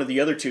work for one of the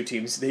other two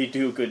teams. They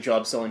do a good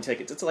job selling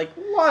tickets. It's like,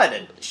 what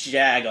a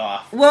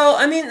jag-off. Well,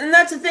 I mean, and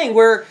that's the thing,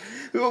 where...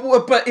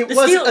 But it was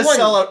a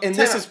sellout, and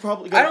this is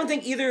probably... I don't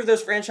think either of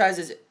those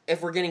franchises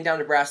if we're getting down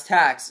to brass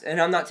tacks,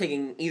 and I'm not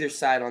taking either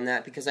side on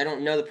that because I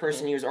don't know the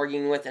person he was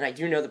arguing with, and I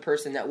do know the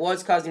person that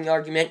was causing the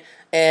argument,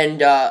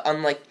 and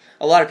unlike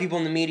a lot of people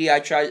in the media,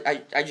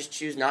 I just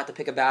choose not to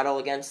pick a battle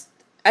against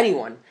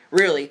anyone,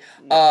 really.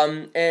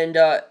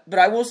 But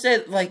I will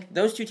say, like,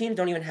 those two teams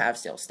don't even have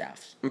sales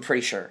staffs, I'm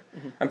pretty sure.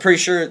 I'm pretty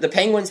sure the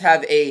Penguins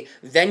have a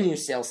venue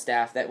sales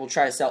staff that will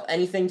try to sell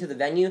anything to the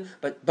venue,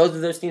 but both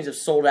of those teams have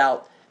sold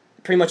out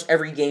pretty much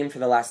every game for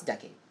the last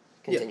decade.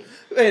 Continue.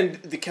 Yeah. And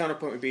the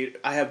counterpoint would be,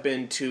 I have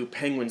been to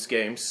Penguins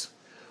games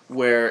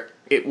where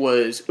it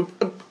was...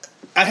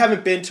 I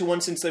haven't been to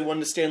one since they won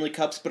the Stanley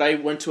Cups, but I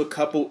went to a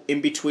couple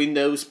in between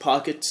those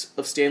pockets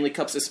of Stanley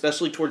Cups,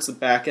 especially towards the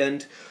back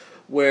end,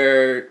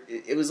 where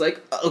it was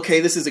like, okay,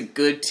 this is a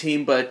good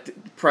team, but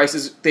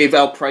they've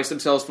outpriced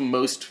themselves from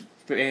most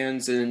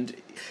fans, and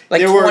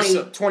like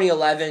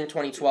 2011,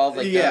 2012,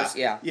 like yeah, those,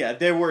 yeah. Yeah,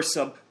 there were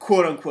some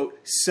quote-unquote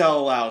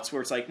sellouts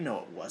where it's like, no,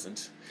 it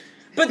wasn't.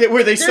 But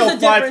where they sell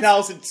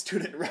 5,000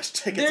 student rush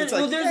tickets. There's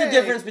a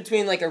difference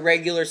between like a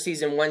regular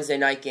season Wednesday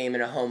night game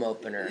and a home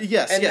opener.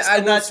 Yes, and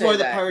that's why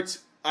the Pirates,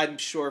 I'm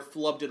sure,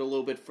 flubbed it a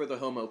little bit for the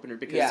home opener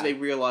because they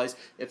realized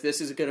if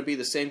this is going to be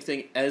the same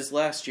thing as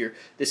last year,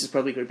 this is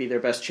probably going to be their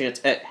best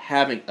chance at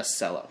having a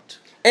sellout.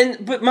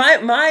 But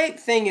my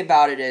thing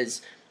about it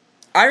is,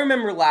 I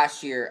remember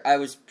last year I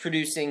was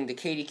producing the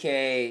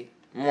KDK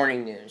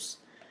Morning News,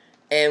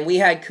 and we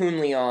had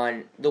Coonley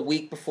on the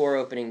week before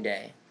opening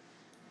day.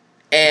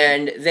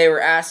 And they were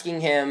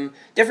asking him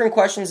different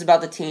questions about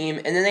the team,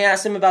 and then they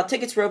asked him about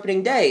tickets for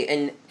opening day.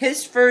 And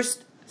his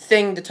first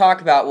thing to talk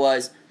about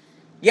was,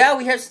 yeah,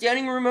 we have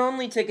standing room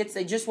only tickets.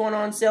 They just went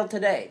on sale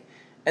today.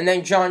 And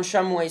then John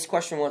Shumway's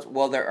question was,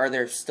 well, are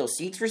there still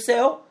seats for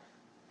sale?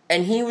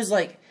 And he was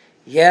like,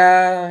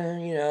 yeah,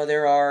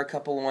 there are a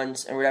couple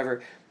ones and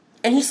whatever.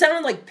 And he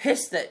sounded like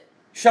pissed that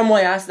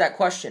Shumway asked that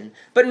question.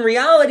 But in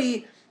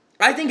reality,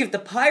 I think if the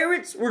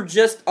Pirates were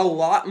just a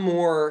lot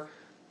more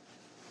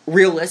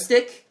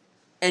realistic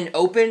and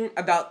open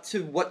about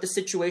to what the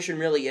situation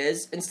really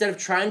is, instead of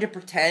trying to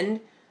pretend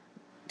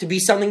to be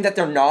something that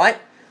they're not,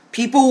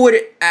 people would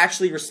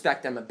actually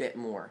respect them a bit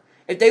more.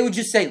 If they would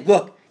just say,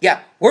 look,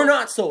 yeah, we're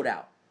not sold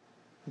out.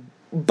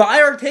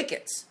 Buy our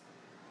tickets.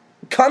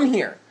 Come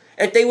here.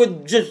 If they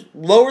would just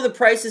lower the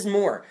prices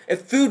more.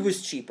 If food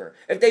was cheaper.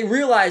 If they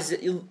realize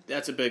that...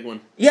 That's a big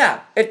one. Yeah.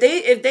 If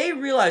they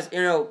realize,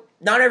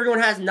 not everyone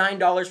has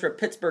 $9 for a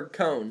Pittsburgh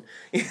cone.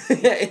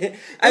 It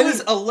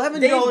was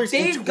 $11.25.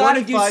 They've got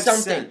to do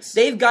something.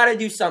 They've got to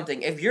do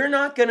something. If you're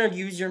not going to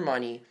use your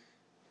money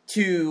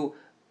to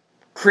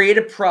create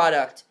a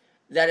product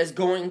that is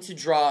going to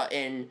draw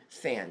in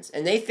fans,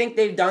 and they think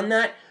they've done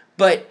that,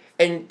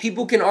 and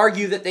people can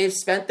argue that they've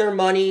spent their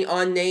money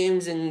on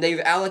names and they've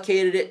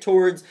allocated it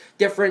towards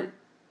different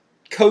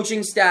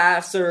coaching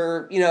staffs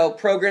or,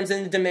 programs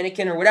in the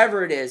Dominican or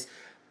whatever it is.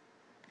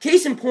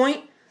 Case in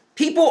point,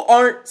 people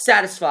aren't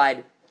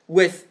satisfied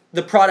with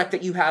the product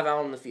that you have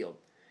out on the field.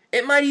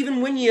 It might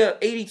even win you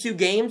 82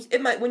 games.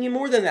 It might win you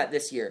more than that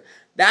this year.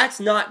 That's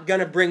not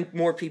going to bring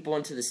more people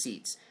into the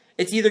seats.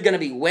 It's either going to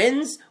be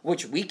wins,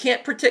 which we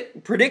can't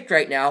predict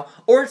right now,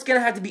 or it's going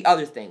to have to be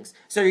other things.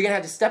 So you're going to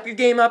have to step your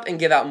game up and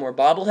give out more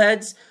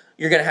bobbleheads.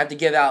 You're going to have to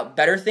give out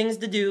better things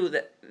to do,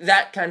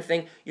 that kind of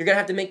thing. You're going to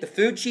have to make the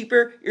food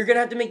cheaper. You're going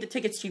to have to make the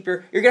tickets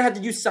cheaper. You're going to have to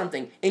do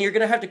something. And you're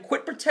going to have to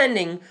quit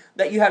pretending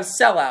that you have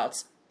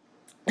sellouts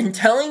and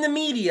telling the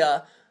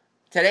media,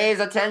 today's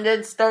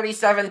attendance,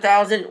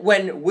 37,000,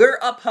 when we're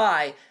up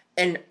high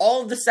and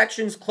all of the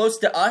sections close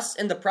to us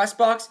in the press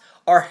box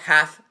are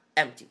half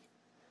empty.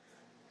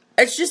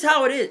 It's just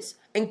how it is.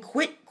 And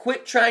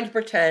quit trying to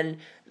pretend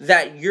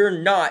that you're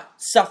not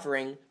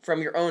suffering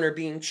from your owner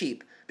being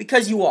cheap.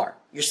 Because you are.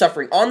 You're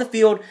suffering on the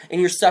field, and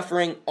you're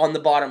suffering on the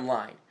bottom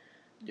line.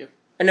 Yep.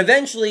 And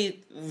eventually,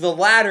 the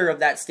latter of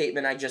that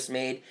statement I just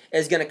made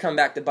is going to come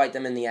back to bite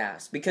them in the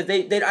ass. Because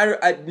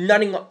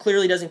Nutting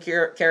clearly doesn't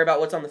care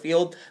about what's on the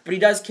field, but he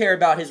does care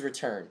about his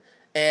return.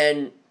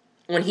 And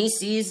when he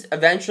sees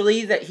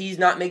eventually that he's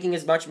not making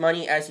as much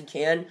money as he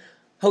can,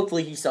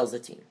 hopefully he sells the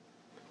team.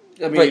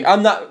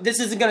 But this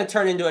isn't going to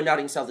turn into a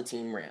Nutting sell the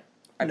team rant.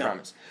 I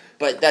promise.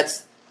 But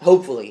that's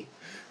hopefully.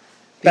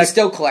 He's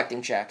still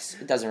collecting checks.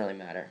 It doesn't really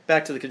matter.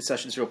 Back to the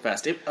concessions real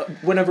fast.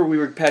 Whenever we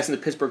were passing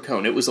the Pittsburgh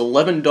Cone, it was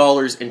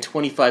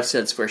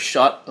 $11.25 for a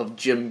shot of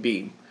Jim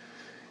Beam.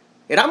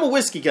 And I'm a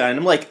whiskey guy, and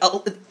I'm like,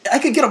 I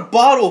could get a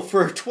bottle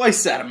for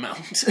twice that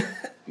amount.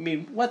 I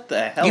mean, what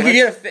the hell?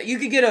 You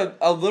could get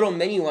a little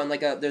mini one,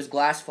 like there's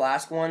glass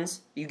flask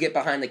ones you get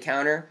behind the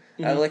counter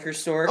at a liquor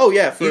store. Oh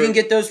yeah, you can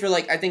get those for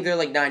I think they're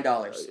like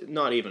 $9.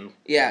 Not even.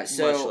 Yeah,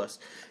 so much less.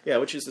 Yeah,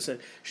 which is the same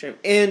shame.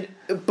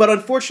 But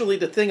unfortunately,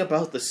 the thing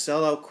about the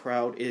sellout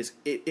crowd is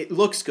it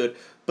looks good,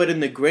 but in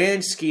the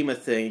grand scheme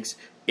of things,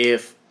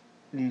 if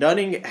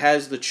Nutting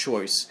has the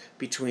choice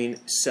between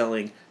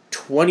selling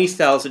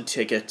 20,000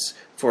 tickets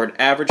for an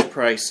average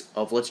price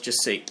of, let's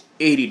just say,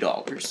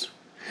 $80,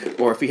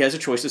 or if he has a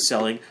choice of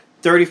selling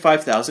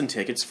 35,000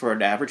 tickets for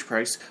an average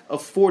price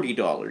of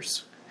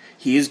 $40,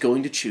 he is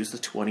going to choose the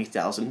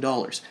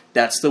 $20,000.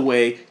 That's the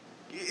way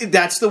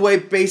That's the way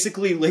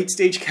basically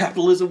late-stage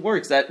capitalism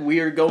works, that we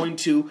are going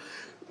to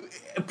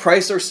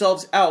price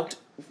ourselves out.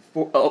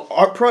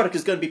 Our product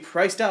is going to be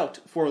priced out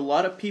for a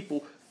lot of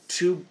people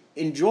to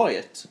enjoy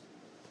it.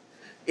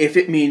 If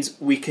it means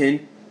we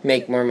can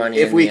make more money.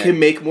 If we can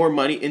make more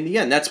money in the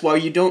end. That's why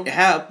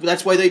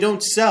that's why they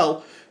don't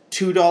sell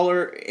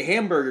 $2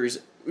 hamburgers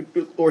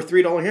or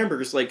 $3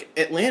 hamburgers like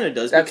Atlanta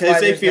does,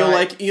 because they feel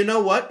like, you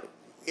know what?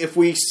 If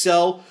we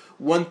sell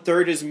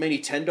 1/3 as many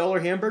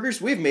 $10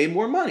 hamburgers, we've made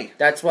more money.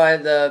 That's why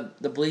the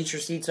bleacher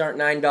seats aren't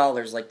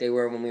 $9 like they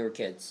were when we were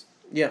kids.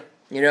 Yeah.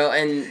 You know,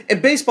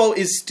 and baseball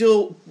is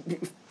still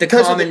the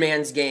common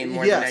man's game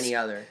more than any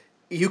other.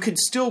 You could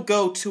still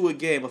go to a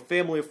game. A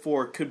family of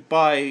 4 could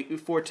buy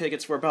 4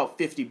 tickets for about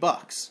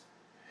 $50.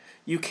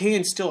 You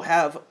can still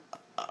have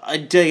a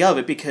day of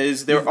it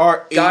because there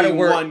are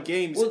 81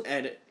 games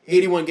and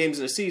 81 games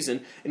in a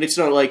season, and it's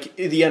not like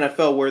the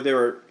NFL where there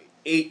are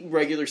 8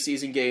 regular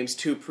season games,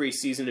 2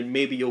 preseason, and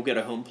maybe you'll get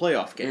a home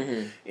playoff game.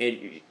 Mm-hmm.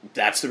 And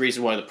that's the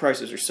reason why the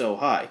prices are so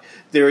high.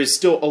 There is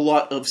still a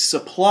lot of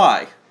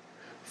supply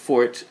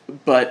for it,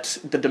 but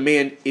the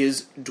demand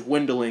is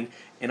dwindling,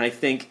 and I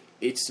think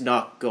it's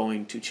not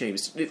going to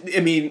change. I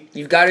mean,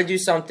 you've got to do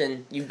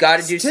something. You've got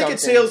to do something. Ticket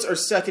sales are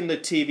second to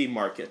TV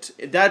market.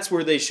 That's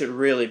where they should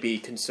really be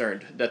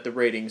concerned, that the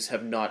ratings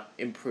have not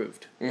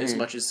improved as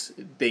much as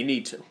they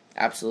need to.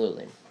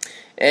 Absolutely.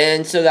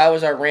 And so that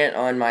was our rant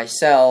on my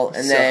sell,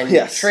 and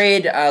then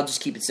trade. I'll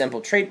just keep it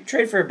simple.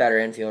 Trade for a better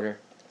infielder.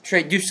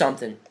 Do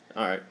something.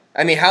 All right.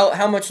 I mean,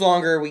 how much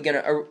longer are we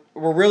gonna?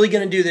 We're really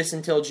gonna do this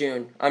until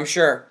June. I'm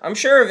sure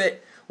of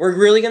it. We're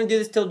really gonna do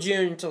this till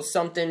June, until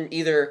something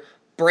either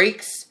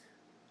breaks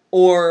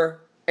or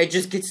it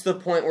just gets to the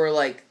point where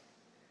like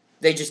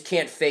they just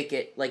can't fake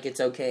it like it's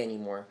okay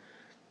anymore.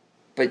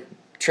 But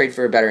trade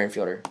for a better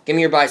infielder. Give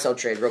me your buy sell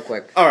trade real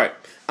quick. All right.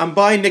 I'm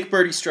buying Nick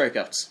Birdie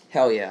strikeouts.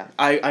 Hell yeah.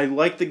 I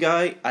like the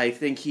guy. I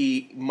think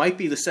he might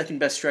be the second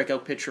best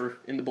strikeout pitcher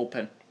in the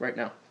bullpen right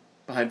now,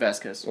 behind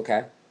Vasquez.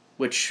 Okay.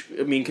 Which,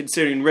 I mean,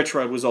 considering Rich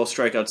Rod was all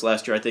strikeouts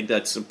last year, I think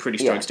that's a pretty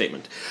strong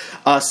statement.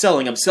 I'm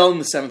selling the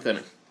 7th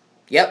inning.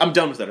 Yep. I'm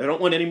done with it. I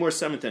don't want any more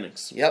 7th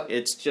innings. Yep.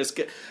 It's just,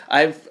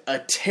 I have a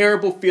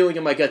terrible feeling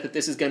in my gut that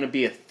this is going to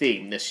be a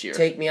theme this year.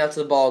 Take me out to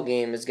the ball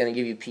game is going to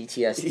give you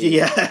PTSD.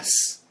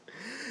 Yes.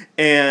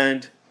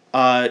 And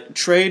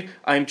trade,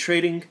 I'm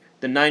trading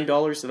the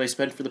 $9 that I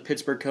spent for the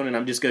Pittsburgh Cone, and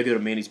I'm just going to go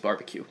to Manny's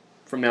Barbecue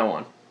from now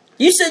on.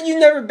 You said you've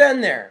never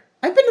been there.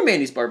 I've been to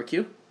Manny's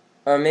Barbecue.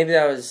 Maybe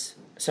that was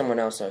someone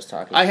else I was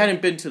talking to. I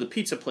hadn't been to the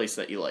pizza place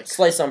that you like.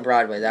 Slice on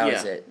Broadway, that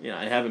was it. Yeah,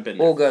 I haven't been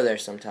there. We'll go there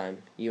sometime,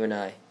 you and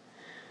I.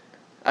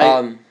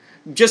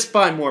 Just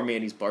buy more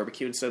Manny's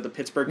Barbecue instead of the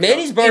Pittsburgh Cone.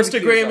 Manny's Barbecue.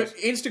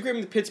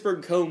 Instagram the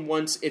Pittsburgh Cone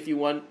once if you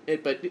want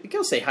it, but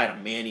go say hi to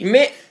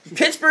Manny.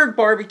 Pittsburgh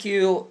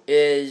Barbecue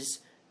is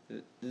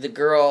the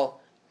girl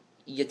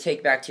you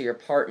take back to your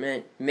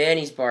apartment.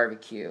 Manny's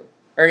Barbecue.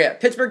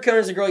 Pittsburgh Cone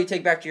is the girl you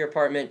take back to your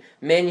apartment.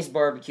 Manny's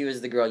Barbecue is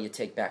the girl you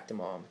take back to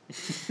mom.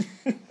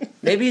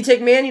 Maybe you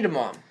take Manny to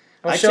mom.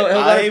 I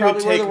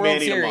would take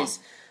Manny to mom.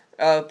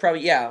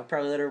 Probably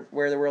let her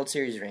wear the World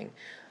Series ring.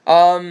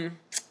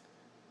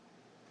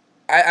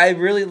 I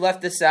really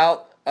left this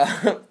out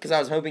because I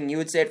was hoping you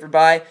would say it for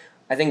buy.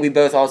 I think we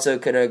both also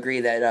could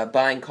agree that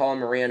buying Colin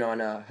Moran on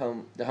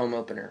the home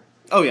opener.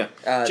 Oh yeah,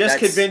 just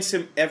convince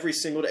him every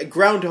single day.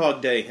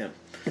 Groundhog Day him.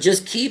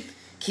 Just keep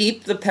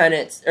the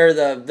pennants or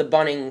the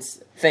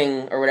buntings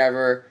thing or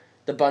whatever.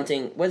 The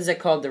bunting. What is it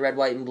called? The red,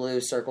 white, and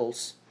blue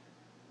circles.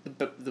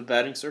 The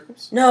batting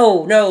circles?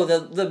 No,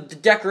 the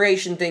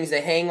decoration things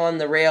that hang on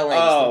the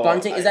railings. Oh, the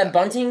bunting. Is that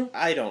bunting?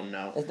 I don't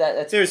know.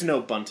 That's There's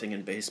no bunting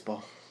in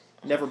baseball.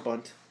 Never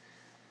bunt.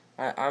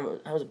 I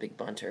was a big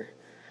bunter.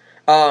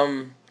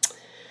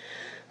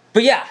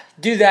 But yeah,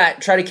 do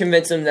that. Try to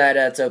convince him that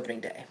it's opening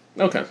day.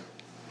 Okay.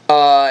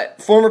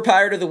 Former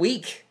Pirate of the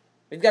Week.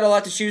 We've got a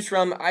lot to choose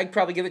from. I'd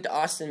probably give it to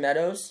Austin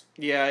Meadows.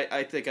 Yeah,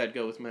 I think I'd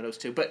go with Meadows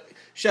too. But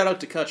shout out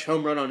to Kutch,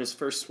 home run on his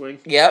first swing.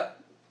 Yep.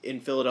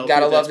 In Philadelphia.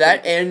 Gotta love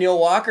that. And Neil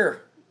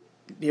Walker.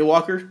 Neil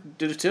Walker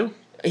did it too?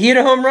 He had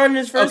a home run in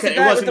his first at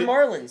bat with the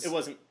Marlins. It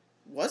wasn't.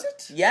 Was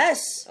it?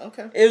 Yes.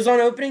 Okay. It was on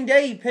opening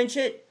day. He pinch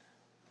hit.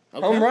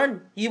 Okay. Home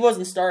run. He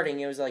wasn't starting.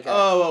 It was like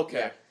okay.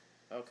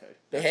 Yeah. Okay.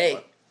 But hey,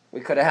 we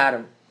could have had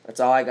him. That's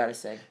all I gotta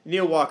say.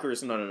 Neil Walker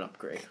is not an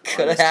upgrade.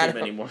 Could have had him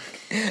anymore.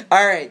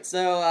 All right,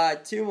 so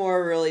 2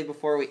 more really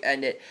before we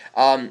end it.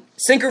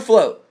 Sink or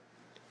float.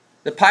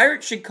 The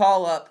Pirates should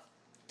call up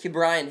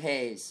Ke'Bryan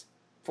Hayes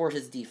for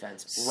his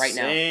defense right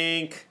now.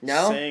 Sink.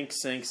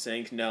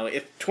 No.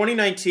 If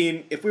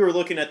 2019, if we were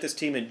looking at this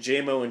team and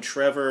J-Mo and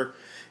Trevor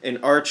and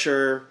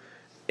Archer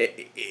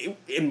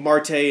and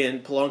Marte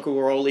and Polanco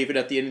were all leaving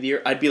at the end of the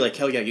year, I'd be like,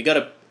 hell yeah, you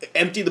gotta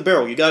empty the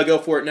barrel. You gotta go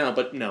for it now.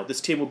 But no, this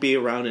team will be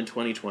around in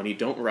 2020.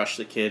 Don't rush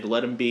the kid.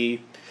 Let him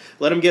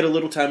get a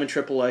little time in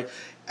AAA.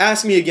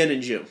 Ask me again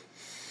in June.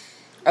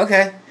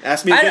 Okay.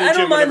 Ask me again in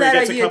June whenever he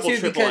gets a couple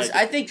too, because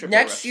I think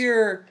next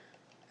year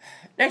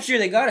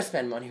they gotta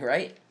spend money,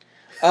 right?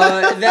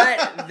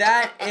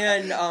 That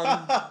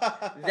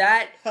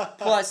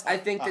plus I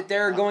think that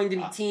there are going to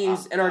be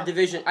teams in our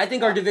division. I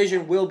think our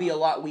division will be a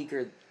lot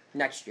weaker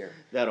next year.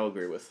 That I'll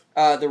agree with.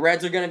 The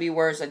Reds are going to be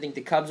worse. I think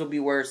the Cubs will be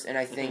worse, and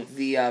I think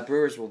the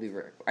Brewers will be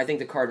worse. I think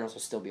the Cardinals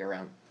will still be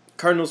around.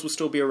 Cardinals will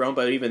still be around,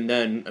 but even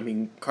then, I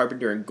mean,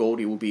 Carpenter and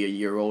Goldie will be a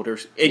year older.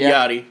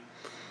 Yachty.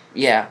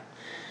 Yeah.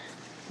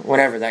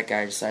 Whenever that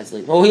guy decides to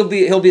leave. Well,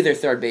 he'll be their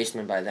third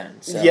baseman by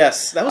then. So.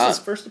 Yes, that was his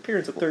first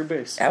appearance at third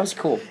base. That was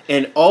cool.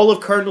 And all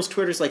of Cardinals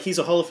Twitter's like he's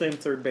a Hall of Fame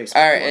third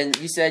baseman. All right, and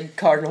you said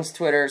Cardinals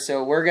Twitter,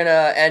 so we're going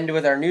to end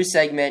with our new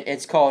segment.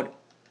 It's called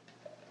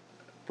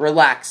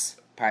Relax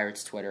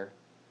Pirates Twitter.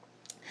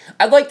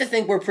 I'd like to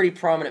think we're pretty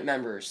prominent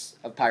members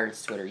of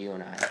Pirates Twitter, you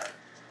and I.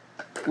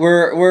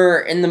 We're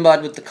in the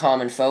mud with the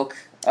common folk,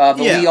 but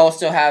we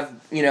also have,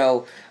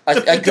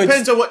 it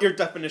depends on what your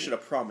definition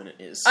of prominent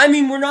is. I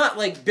mean, we're not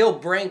like Bill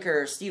Brink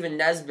or Stephen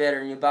Nesbitt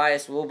or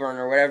Nebias Wilburn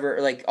or whatever,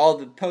 like all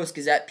the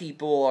Post-Gazette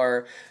people,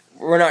 or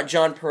we're not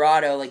John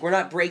Parado. Like, we're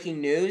not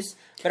breaking news,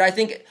 but I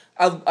think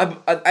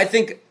I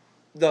think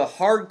the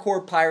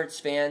hardcore Pirates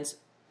fans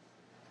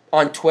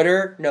on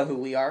Twitter know who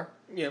we are.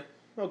 Yeah,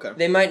 okay.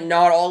 They might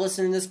not all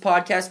listen to this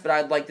podcast, but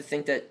I'd like to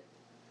think that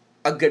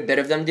a good bit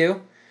of them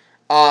do.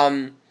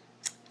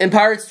 And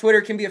Pirates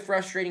Twitter can be a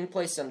frustrating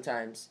place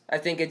sometimes. I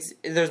think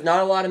there's not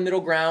a lot of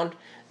middle ground.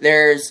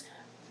 There's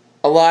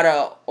a lot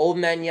of old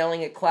men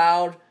yelling at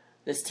Cloud.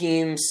 This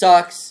team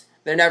sucks.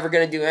 They're never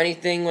going to do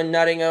anything when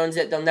Nutting owns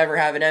it. They'll never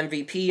have an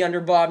MVP under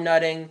Bob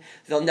Nutting.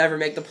 They'll never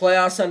make the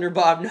playoffs under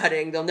Bob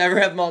Nutting. They'll never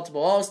have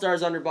multiple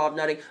All-Stars under Bob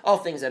Nutting. All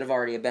things that have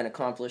already been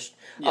accomplished.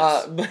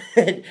 Yes.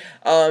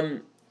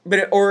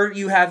 Or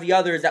you have the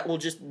others that will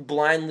just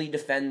blindly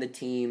defend the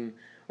team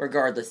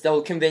regardless.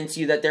 They'll convince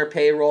you that their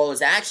payroll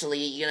is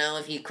actually,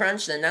 if you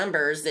crunch the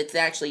numbers, it's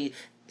actually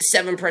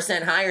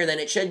 7% higher than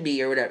it should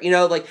be or whatever.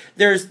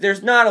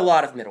 There's not a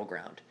lot of middle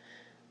ground.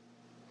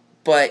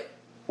 But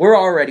we're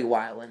already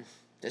wilding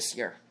this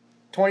year.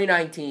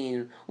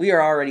 2019, we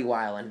are already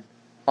wilding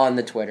on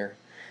the Twitter.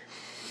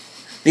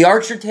 The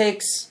Archer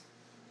takes,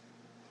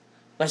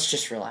 let's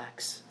just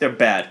relax. They're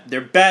bad.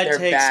 They're bad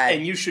takes, bad.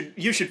 And you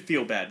should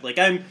feel bad. Like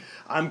I'm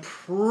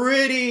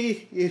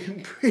pretty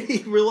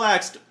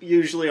relaxed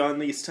usually on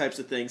these types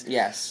of things.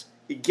 Yes.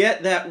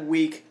 Get that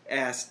weak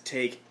ass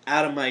take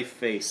out of my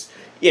face.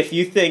 If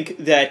you think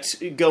that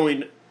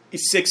going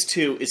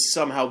 6-2 is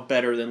somehow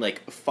better than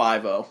like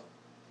 5-0.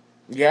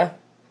 Yeah.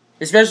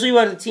 Especially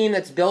with a team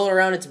that's built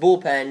around its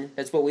bullpen.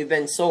 That's what we've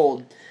been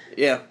sold.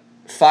 Yeah.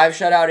 5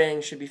 shutout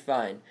innings should be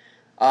fine.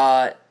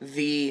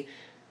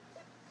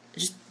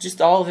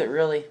 Just all of it,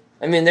 really.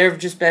 I mean, it's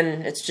just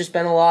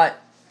been a lot.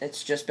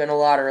 It's just been a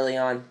lot early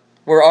on.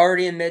 We're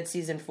already in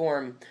mid-season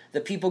form. The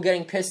people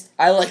getting pissed.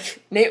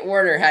 Nate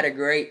Werner had a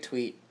great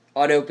tweet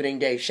on opening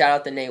day. Shout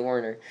out to Nate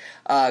Werner.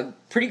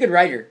 Pretty good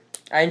writer.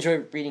 I enjoy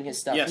reading his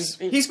stuff. Yes,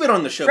 he's been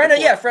on the show friend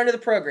before. Friend of the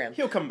program.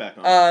 He'll come back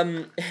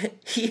on.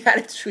 He had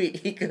a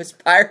tweet. He goes,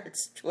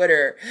 Pirates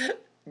Twitter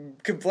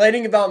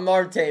complaining about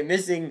Marte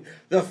missing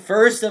the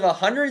first of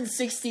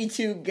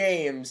 162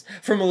 games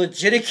from a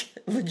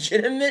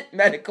legitimate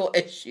medical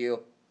issue.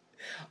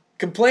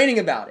 Complaining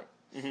about it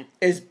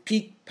is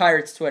peak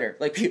Pirates Twitter.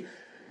 Like,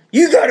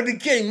 you gotta be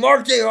kidding.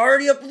 Marte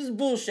already up with his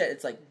bullshit.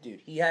 It's like,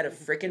 dude, he had a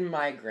freaking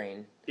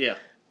migraine. Yeah.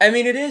 I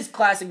mean, it is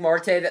classic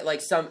Marte that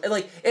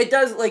it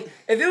does, if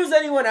it was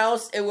anyone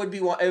else, it would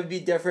be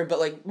different,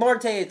 but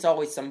Marte, it's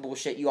always some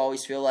bullshit, you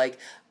always feel like,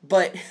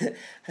 but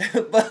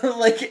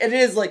it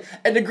is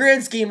in the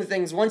grand scheme of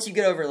things, once you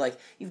get over,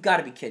 you've got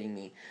to be kidding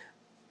me.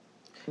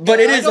 But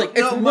it is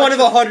it's one of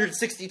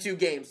 162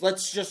 games.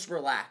 Let's just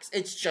relax.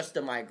 It's just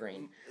a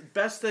migraine.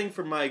 Best thing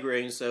for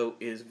migraines though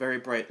is very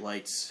bright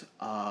lights,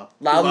 loud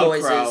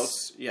noises.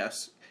 Crowds,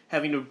 yes,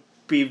 having to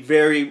be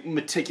very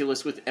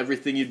meticulous with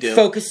everything you do.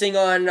 Focusing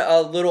on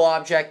a little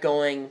object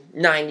going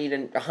 90 to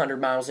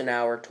 100 miles an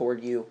hour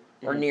toward you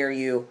or near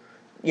you,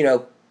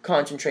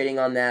 concentrating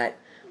on that.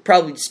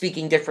 Probably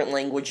speaking different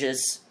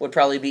languages would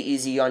probably be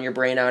easy on your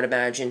brain, I would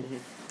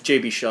imagine.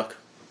 JB Shuck.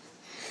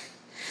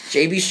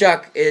 JB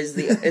Shuck is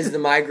the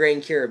migraine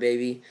cure,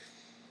 baby.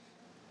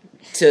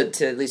 To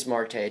at least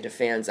Marte. To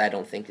fans, I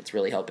don't think it's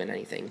really helping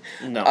anything.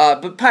 No.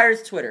 But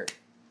Pirates Twitter,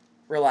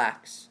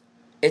 relax.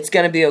 It's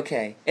going to be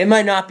okay. It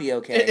might not be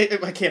okay.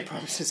 I can't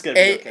promise it's going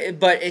to be okay.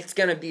 But it's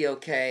going to be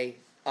okay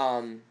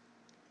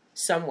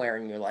somewhere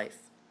in your life.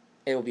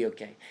 It will be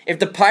okay. If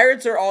the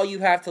Pirates are all you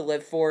have to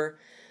live for,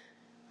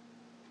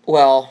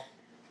 well,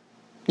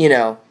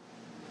 this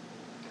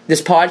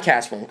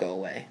podcast won't go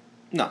away.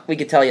 No. We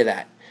could tell you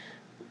that.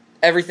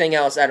 Everything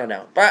else, I don't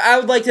know. But I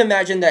would like to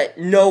imagine that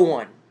no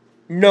one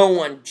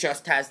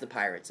just has the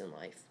Pirates in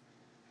life.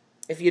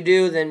 If you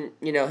do, then,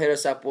 hit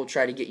us up. We'll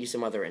try to get you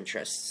some other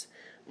interests.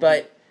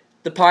 But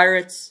the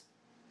Pirates,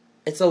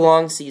 it's a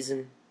long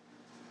season.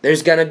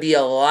 There's going to be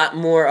a lot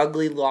more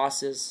ugly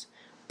losses.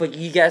 But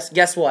you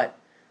guess what?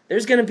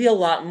 There's going to be a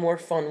lot more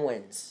fun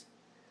wins.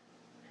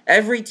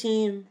 Every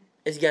team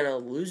is going to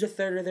lose a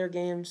third of their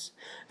games.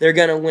 They're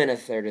going to win a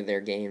third of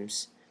their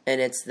games.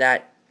 And it's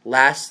that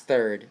last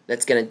third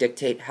that's going to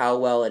dictate how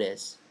well it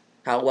is,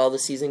 how well the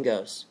season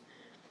goes.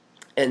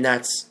 And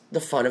that's the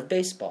fun of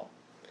baseball.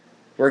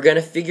 We're going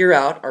to figure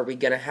out, are we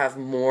going to have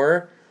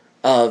more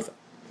of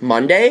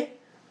Monday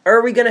or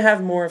are we going to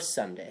have more of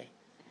Sunday?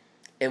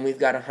 And we've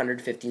got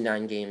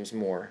 159 games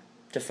more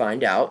to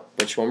find out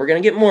which one we're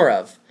going to get more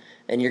of.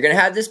 And you're going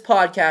to have this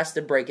podcast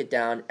to break it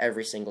down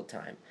every single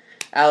time.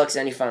 Alex,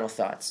 any final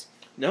thoughts?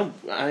 No,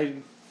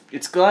 I'm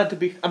glad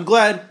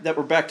that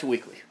we're back to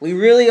weekly. We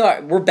really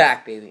are. We're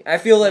back, baby. I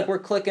feel like we're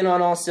clicking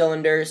on all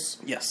cylinders.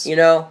 Yes. You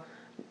know,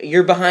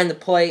 you're behind the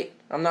plate.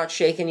 I'm not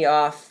shaking you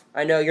off.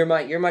 I know you're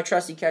my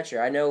trusty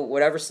catcher. I know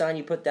whatever sign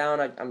you put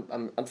down,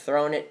 I'm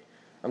throwing it.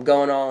 I'm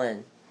going all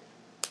in.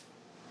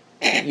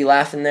 You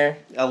laughing there?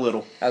 A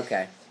little.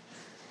 Okay.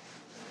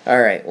 All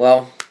right.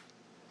 Well,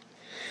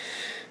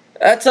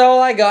 that's all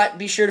I got.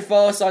 Be sure to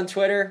follow us on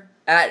Twitter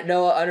at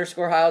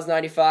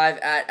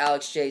Noah_Hiles95 at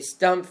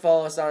AlexJStump.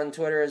 Follow us on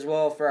Twitter as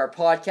well for our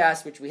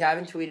podcast, which we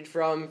haven't tweeted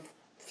from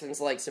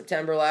since like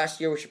September last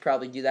year. We should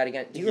probably do that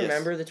again. Do you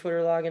remember the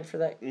Twitter login for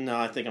that? No,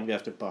 I think I'm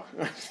gonna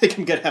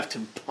have to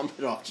bump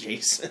it off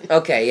Jason.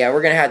 Okay, yeah,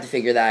 we're gonna have to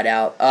figure that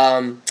out.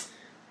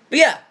 But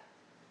yeah,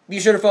 be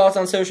sure to follow us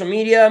on social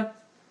media.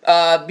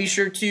 Be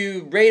sure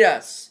to rate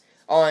us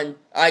on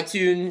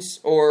iTunes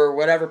or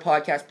whatever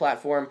podcast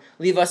platform.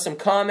 Leave us some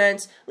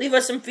comments. Leave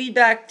us some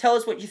feedback. Tell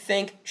us what you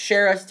think.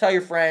 Share us. Tell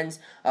your friends.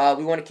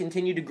 We want to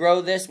continue to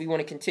grow this. We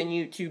want to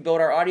continue to build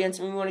our audience,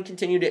 and we want to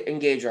continue to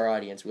engage our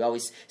audience. We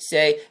always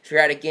say, if you're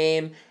at a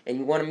game and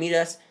you want to meet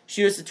us,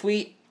 shoot us a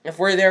tweet. If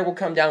we're there, we'll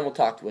come down. We'll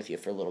talk with you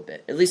for a little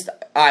bit. At least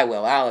I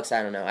will. Alex,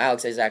 I don't know.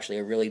 Alex is actually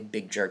a really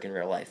big jerk in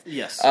real life.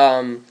 Yes.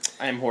 I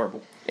am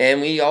horrible.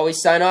 And we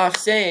always sign off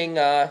saying,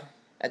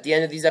 at the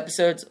end of these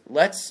episodes,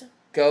 let's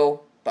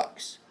go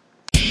Bucks.